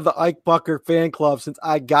president of the Ike Bucker fan club since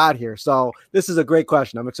I got here. So this is a great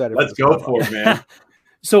question. I'm excited. Let's go for it, man.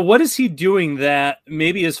 So what is he doing that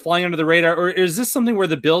maybe is flying under the radar, or is this something where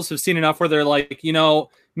the Bills have seen enough where they're like,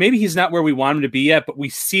 maybe he's not where we want him to be yet, but we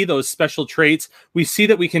see those special traits. We see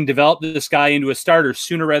that we can develop this guy into a starter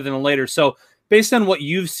sooner rather than later. So based on what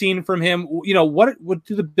you've seen from him, what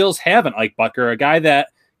do the Bills have in Ike Bucker, a guy that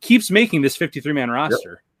keeps making this 53-man roster?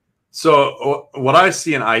 Yep. So what I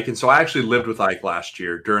see in Ike, and so I actually lived with Ike last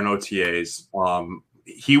year during OTAs.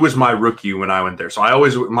 He was my rookie when I went there. So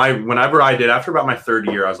whenever I did, after about my third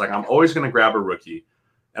year, I was like, I'm always going to grab a rookie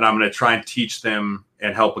and I'm going to try and teach them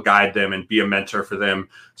and help guide them and be a mentor for them.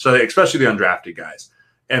 So especially the undrafted guys.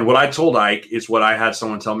 And what I told Ike is what I had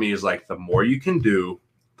someone tell me is like, the more you can do,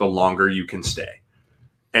 the longer you can stay.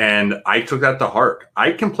 And I took that to heart.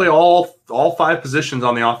 I can play all 5 positions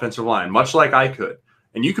on the offensive line, much like I could.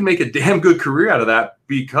 And you can make a damn good career out of that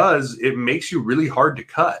because it makes you really hard to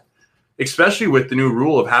cut. Especially with the new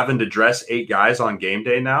rule of having to dress 8 guys on game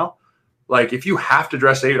day now. Like if you have to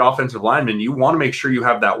dress 8 offensive linemen, you want to make sure you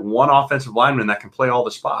have that one offensive lineman that can play all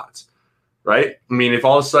the spots, right? I mean, if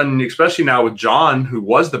all of a sudden, especially now with John, who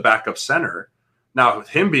was the backup center, now with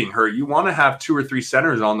him being hurt, you want to have 2 or 3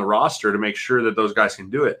 centers on the roster to make sure that those guys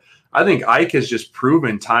can do it. I think Ike has just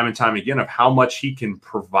proven time and time again of how much he can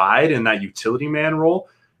provide in that utility man role.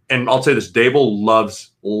 And I'll say this, Dable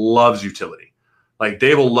loves utility. Like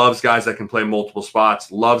Dable loves guys that can play multiple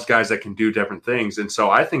spots, loves guys that can do different things. And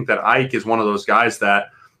so I think that Ike is one of those guys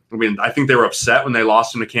that, I think they were upset when they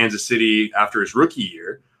lost him to Kansas City after his rookie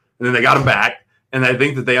year, and then they got him back. And I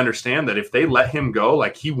think that they understand that if they let him go,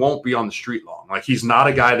 like he won't be on the street long. Like he's not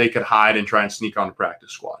a guy they could hide and try and sneak on the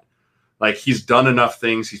practice squad. Like he's done enough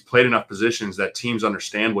things. He's played enough positions that teams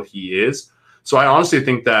understand what he is. So I honestly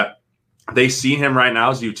think that they see him right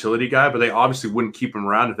now as a utility guy, but they obviously wouldn't keep him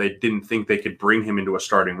around if they didn't think they could bring him into a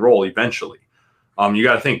starting role eventually. You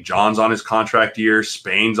got to think John's on his contract year.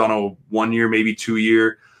 Spain's on a 1 year, maybe 2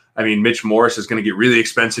 year. I mean, Mitch Morris is going to get really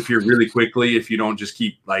expensive here really quickly if you don't just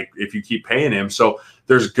if you keep paying him. So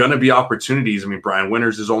there's going to be opportunities. I mean, Brian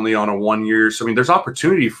Winters is only on a 1 year. So, there's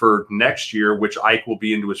opportunity for next year, which Ike will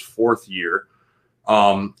be into his 4th year.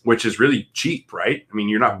 Which is really cheap, right? I mean,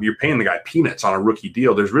 you're paying the guy peanuts on a rookie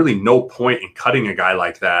deal. There's really no point in cutting a guy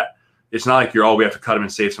like that. It's not like we have to cut him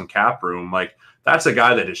and save some cap room. Like that's a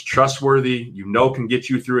guy that is trustworthy, can get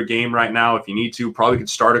you through a game right now if you need to, probably could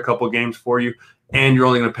start a couple games for you. And you're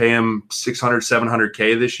only going to pay him $600,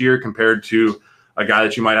 $700K this year compared to a guy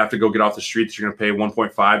that you might have to go get off the street that you're going to pay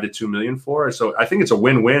 $1.5 to $2 million for. So I think it's a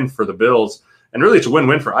win-win for the Bills. And really, it's a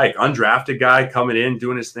win-win for Ike. Undrafted guy coming in,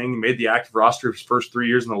 doing his thing, made the active roster his first 3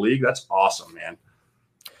 years in the league. That's awesome, man.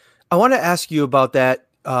 I want to ask you about that,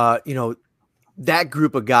 that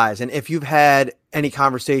group of guys. And if you've had any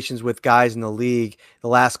conversations with guys in the league the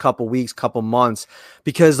last couple weeks, couple months,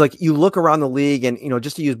 because like you look around the league and,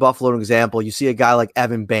 just to use Buffalo as an example, you see a guy like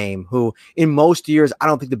Evan Boehm, who in most years, I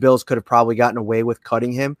don't think the Bills could have probably gotten away with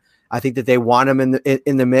cutting him. I think that they want him in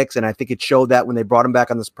the mix, and I think it showed that when they brought him back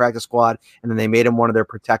on this practice squad, and then they made him one of their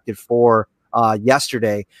protected 4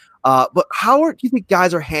 yesterday. But how do you think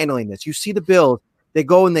guys are handling this? You see the Bills, they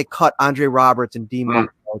go and they cut Andre Roberts and D.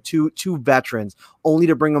 Marco, two veterans, only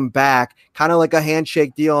to bring them back, kind of like a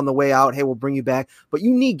handshake deal on the way out. Hey, we'll bring you back. But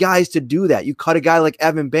you need guys to do that. You cut a guy like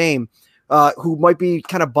Evan Boehm, who might be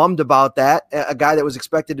kind of bummed about that, a guy that was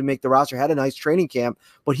expected to make the roster, had a nice training camp,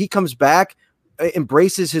 but he comes back,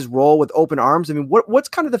 embraces his role with open arms. I mean, what's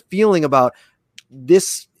kind of the feeling about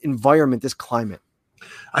this environment, this climate?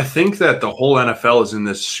 I think that the whole NFL is in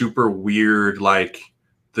this super weird, like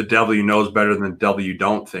the devil you know is better than the devil you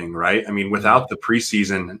don't thing, right? I mean, without the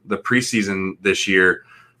preseason this year,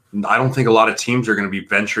 I don't think a lot of teams are going to be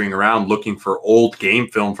venturing around looking for old game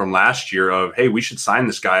film from last year of, hey, we should sign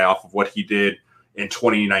this guy off of what he did in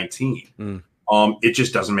 2019. It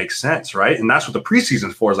just doesn't make sense, right? And that's what the preseason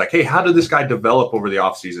is for, is like, hey, how did this guy develop over the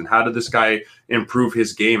offseason? How did this guy improve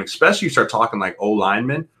his game? Especially you start talking like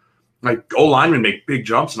O-linemen. Like O-linemen make big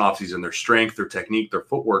jumps in offseason, their strength, their technique, their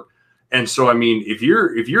footwork. And so, I mean, if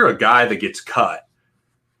you're a guy that gets cut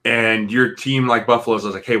and your team like Buffalo's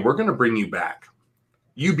is like, hey, we're going to bring you back,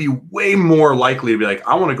 you'd be way more likely to be like,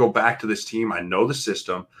 I want to go back to this team. I know the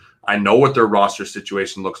system. I know what their roster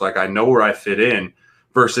situation looks like. I know where I fit in.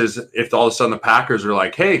 Versus if all of a sudden the Packers are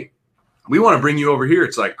like, hey, we want to bring you over here.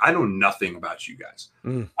 It's like, I know nothing about you guys.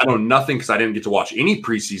 I know nothing because I didn't get to watch any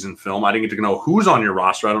preseason film. I didn't get to know who's on your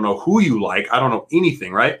roster. I don't know who you like. I don't know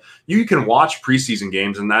anything, right? You can watch preseason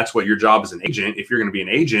games, and that's what your job as an agent. If you're going to be an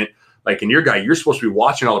agent, like in your guy, you're supposed to be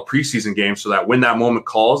watching all the preseason games so that when that moment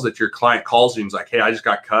calls, that your client calls you and is like, hey, I just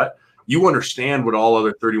got cut. You understand what all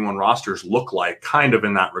other 31 rosters look like kind of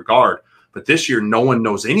in that regard. But this year, no one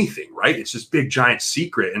knows anything, right? It's this big, giant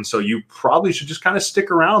secret. And so you probably should just kind of stick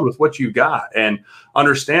around with what you got and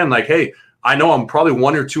understand, like, hey, I know I'm probably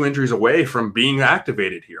 1 or 2 injuries away from being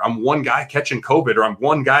activated here. I'm one guy catching COVID, or I'm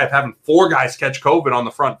one guy of having 4 guys catch COVID on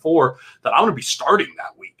the front 4 that I'm going to be starting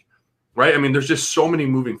that week, right? I mean, there's just so many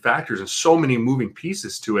moving factors and so many moving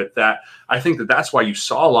pieces to it that I think that that's why you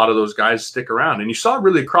saw a lot of those guys stick around. And you saw it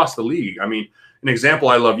really across the league. I mean, an example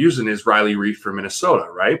I love using is Riley Reif for Minnesota,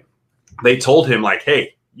 right? They told him, like,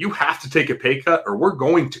 hey, you have to take a pay cut or we're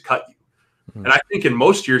going to cut you. And I think in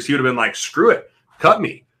most years he would have been like, screw it, cut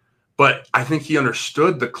me. But I think he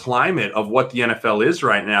understood the climate of what the NFL is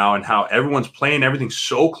right now and how everyone's playing everything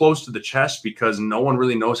so close to the chest because no one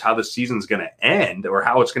really knows how the season's going to end or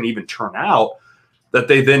how it's going to even turn out, that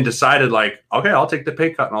they then decided, like, okay, I'll take the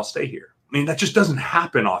pay cut and I'll stay here. I mean, that just doesn't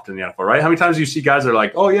happen often in the NFL, right? How many times do you see guys that are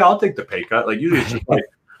like, oh, yeah, I'll take the pay cut? Like, usually it's just like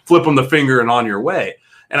flip them the finger and on your way.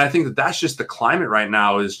 And I think that that's just the climate right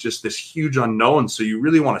now is just this huge unknown. So you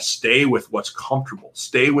really want to stay with what's comfortable,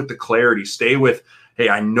 stay with the clarity, stay with, hey,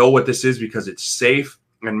 I know what this is because it's safe.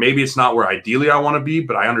 And maybe it's not where ideally I want to be,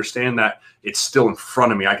 but I understand that it's still in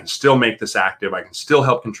front of me. I can still make this active. I can still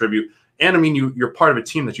help contribute. And I mean, you're part of a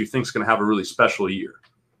team that you think is going to have a really special year.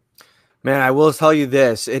 Man, I will tell you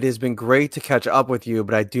this. It has been great to catch up with you,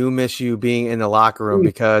 but I do miss you being in the locker room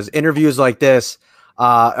because interviews like this,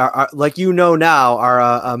 are, like now, are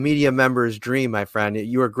a media member's dream, my friend.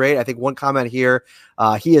 You are great. I think one comment here,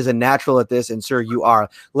 he is a natural at this, and sir, you are.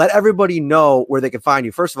 Let everybody know where they can find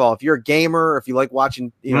you. First of all, if you're a gamer, if you like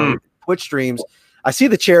watching, Twitch streams, I see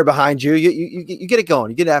the chair behind you. You get it going.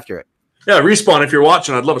 You get after it. Yeah, Respawn, if you're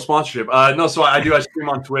watching, I'd love a sponsorship. So I stream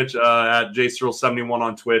on Twitch at JSirles71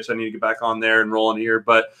 on Twitch. I need to get back on there and rolling here.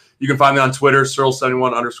 But you can find me on Twitter,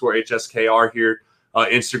 Sirles71_HSKR here.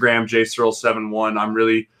 Instagram, JSirles71. I'm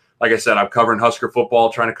really, like I said, I'm covering Husker football,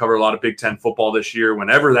 trying to cover a lot of Big Ten football this year,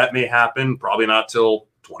 whenever that may happen. Probably not till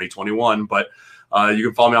 2021, but you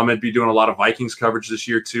can follow me. I'm going to be doing a lot of Vikings coverage this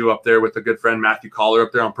year too, up there with a good friend, Matthew Collar,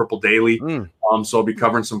 up there on Purple Daily. So I'll be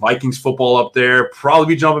covering some Vikings football up there.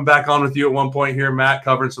 Probably be jumping back on with you at one point here, Matt,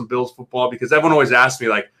 covering some Bills football, because everyone always asks me,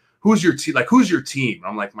 like, who's your team? Like, who's your team? And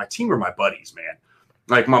I'm like, my team are my buddies, man.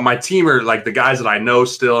 Like my team are like the guys that I know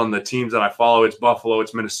still, and the teams that I follow. It's Buffalo,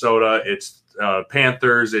 it's Minnesota, it's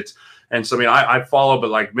Panthers, and so I mean I follow, but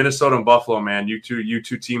like Minnesota and Buffalo, man, you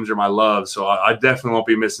two teams are my love. So I definitely won't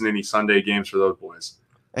be missing any Sunday games for those boys.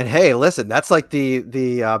 And hey, listen, that's like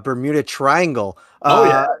the Bermuda Triangle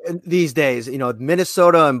these days.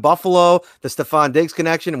 Minnesota and Buffalo, the Stephon Diggs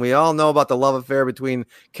connection, and we all know about the love affair between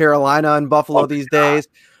Carolina and Buffalo these days.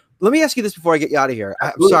 Let me ask you this before I get you out of here.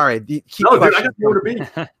 I'm sorry. Dude, I got to be.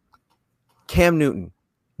 Cam Newton,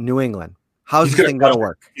 New England. How's this thing going to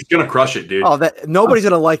work? He's going to crush it, dude. Oh, nobody's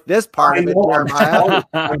going to like this part of it, Jeremiah.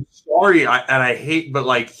 I'm sorry, I hate, but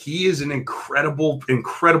like he is an incredible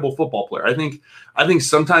football player. I think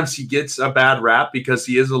sometimes he gets a bad rap because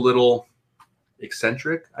he is a little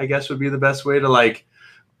eccentric, I guess would be the best way to like.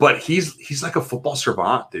 But he's like a football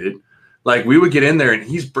savant, dude. Like we would get in there and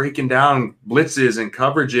he's breaking down blitzes and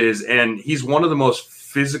coverages, and he's one of the most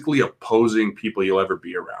physically opposing people you'll ever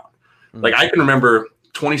be around. Like I can remember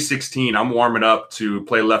 2016, I'm warming up to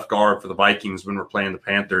play left guard for the Vikings when we're playing the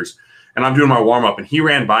Panthers, and I'm doing my warm up, and he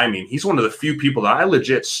ran by me, and he's one of the few people that I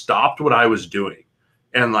legit stopped what I was doing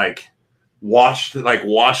and like watched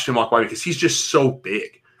him walk by me because he's just so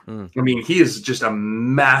big. I mean, he is just a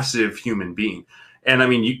massive human being. And I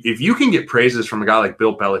mean, if you can get praises from a guy like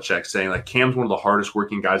Bill Belichick saying like Cam's one of the hardest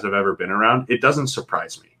working guys I've ever been around, it doesn't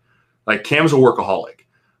surprise me. Like Cam's a workaholic.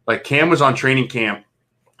 Like Cam was on training camp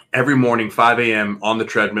every morning, 5 a.m. on the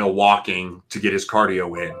treadmill walking to get his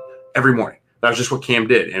cardio in every morning. That was just what Cam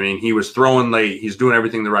did. I mean, he was throwing late. He's doing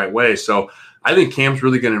everything the right way. So I think Cam's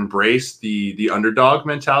really going to embrace the underdog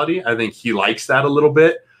mentality. I think he likes that a little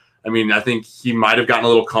bit. I mean, I think he might have gotten a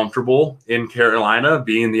little comfortable in Carolina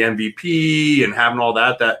being the MVP and having all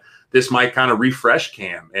that this might kind of refresh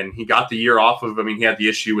Cam. And he got the year off of, I mean, he had the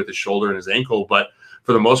issue with his shoulder and his ankle, but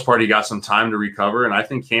for the most part, he got some time to recover. And I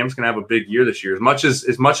think Cam's going to have a big year this year. As much as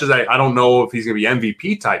I don't know if he's going to be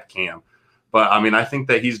MVP type Cam, but I mean, I think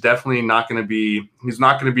that he's definitely not going to be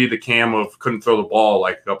the Cam of couldn't throw the ball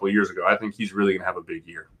like a couple of years ago. I think he's really going to have a big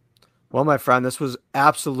year. Well, my friend, this was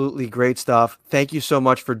absolutely great stuff. Thank you so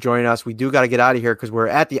much for joining us. We do got to get out of here because we're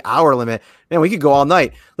at the hour limit. Man, we could go all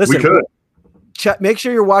night. Listen, we could. Make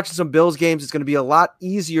sure you're watching some Bills games. It's going to be a lot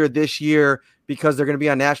easier this year because they're going to be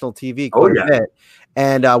on national TV quite a bit.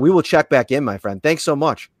 And we will check back in, my friend. Thanks so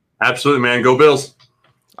much. Absolutely, man. Go Bills.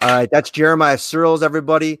 All right. That's Jeremiah Sirles,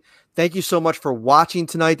 everybody. Thank you so much for watching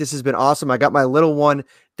tonight. This has been awesome. I got my little one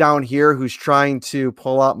down here who's trying to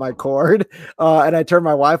pull out my cord, and I turned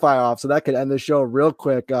my Wi-Fi off, so that could end the show real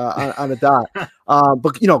quick on a dot.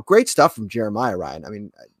 But, great stuff from Jeremiah, Ryan. I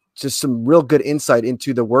mean, just some real good insight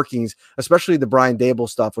into the workings, especially the Brian Daboll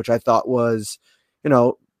stuff, which I thought was,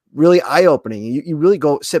 really eye-opening. You really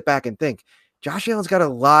go sit back and think, Josh Allen's got a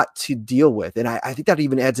lot to deal with, and I think that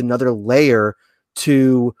even adds another layer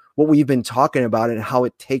to what we've been talking about and how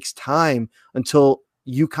it takes time until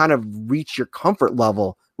you kind of reach your comfort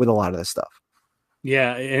level with a lot of this stuff.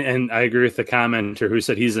 Yeah, and I agree with the commenter who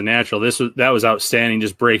said he's a natural. That was outstanding,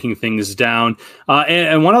 just breaking things down.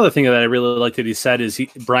 And one other thing that I really liked that he said is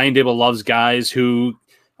Brian Daboll loves guys who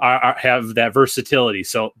have that versatility.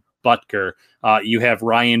 So Butker, you have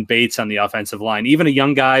Ryan Bates on the offensive line, even a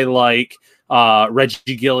young guy like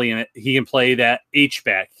Reggie Gillian, he can play that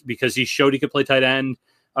H-back because he showed he could play tight end,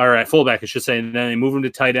 or at fullback, I should say, and then they move him to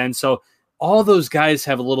tight end. So all those guys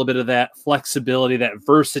have a little bit of that flexibility, that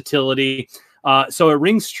versatility. So it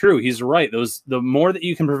rings true. He's right. The more that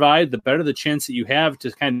you can provide, the better the chance that you have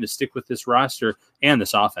to kind of stick with this roster and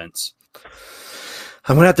this offense.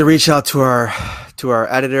 I'm going to have to reach out to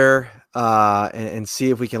our editor and see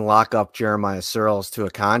if we can lock up Jeremiah Sirles to a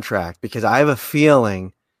contract, because I have a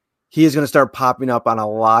feeling he is going to start popping up on a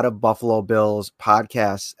lot of Buffalo Bills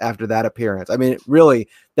podcasts after that appearance. I mean, really,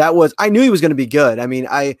 I knew he was going to be good. I mean,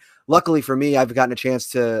 luckily for me, I've gotten a chance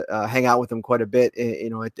to hang out with him quite a bit,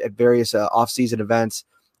 at various off-season events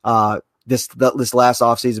this last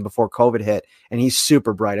off-season before COVID hit, and he's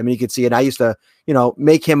super bright. I mean, you could see it. I used to,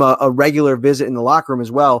 make him a regular visit in the locker room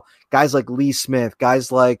as well. Guys like Lee Smith, guys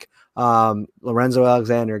like Lorenzo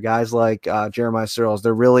Alexander, guys like Jeremiah Sirles,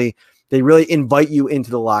 they really invite you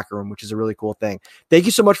into the locker room, which is a really cool thing. Thank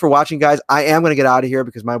you so much for watching, guys. I am going to get out of here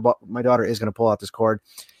because my daughter is going to pull out this cord.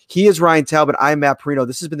 He is Ryan Talbot. I'm Matt Perino.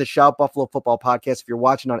 This has been the Shout Buffalo Football Podcast. If you're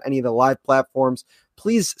watching on any of the live platforms,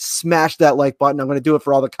 please smash that like button. I'm going to do it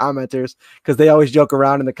for all the commenters because they always joke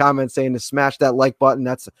around in the comments saying to smash that like button.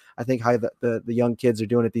 That's, I think, how the young kids are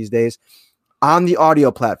doing it these days. On the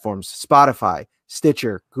audio platforms, Spotify,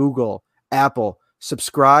 Stitcher, Google, Apple,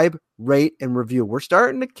 subscribe, rate, and review. We're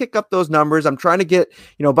starting to kick up those numbers. I'm trying to get,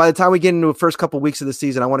 by the time we get into the first couple weeks of the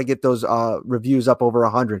season, I want to get those reviews up over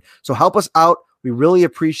 100. So help us out. We really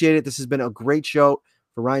appreciate it. This has been a great show.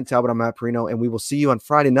 For Ryan Talbot, I'm Matt Perino, and we will see you on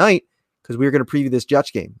Friday night because we're going to preview this Jets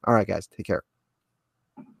game. All right, guys, take care.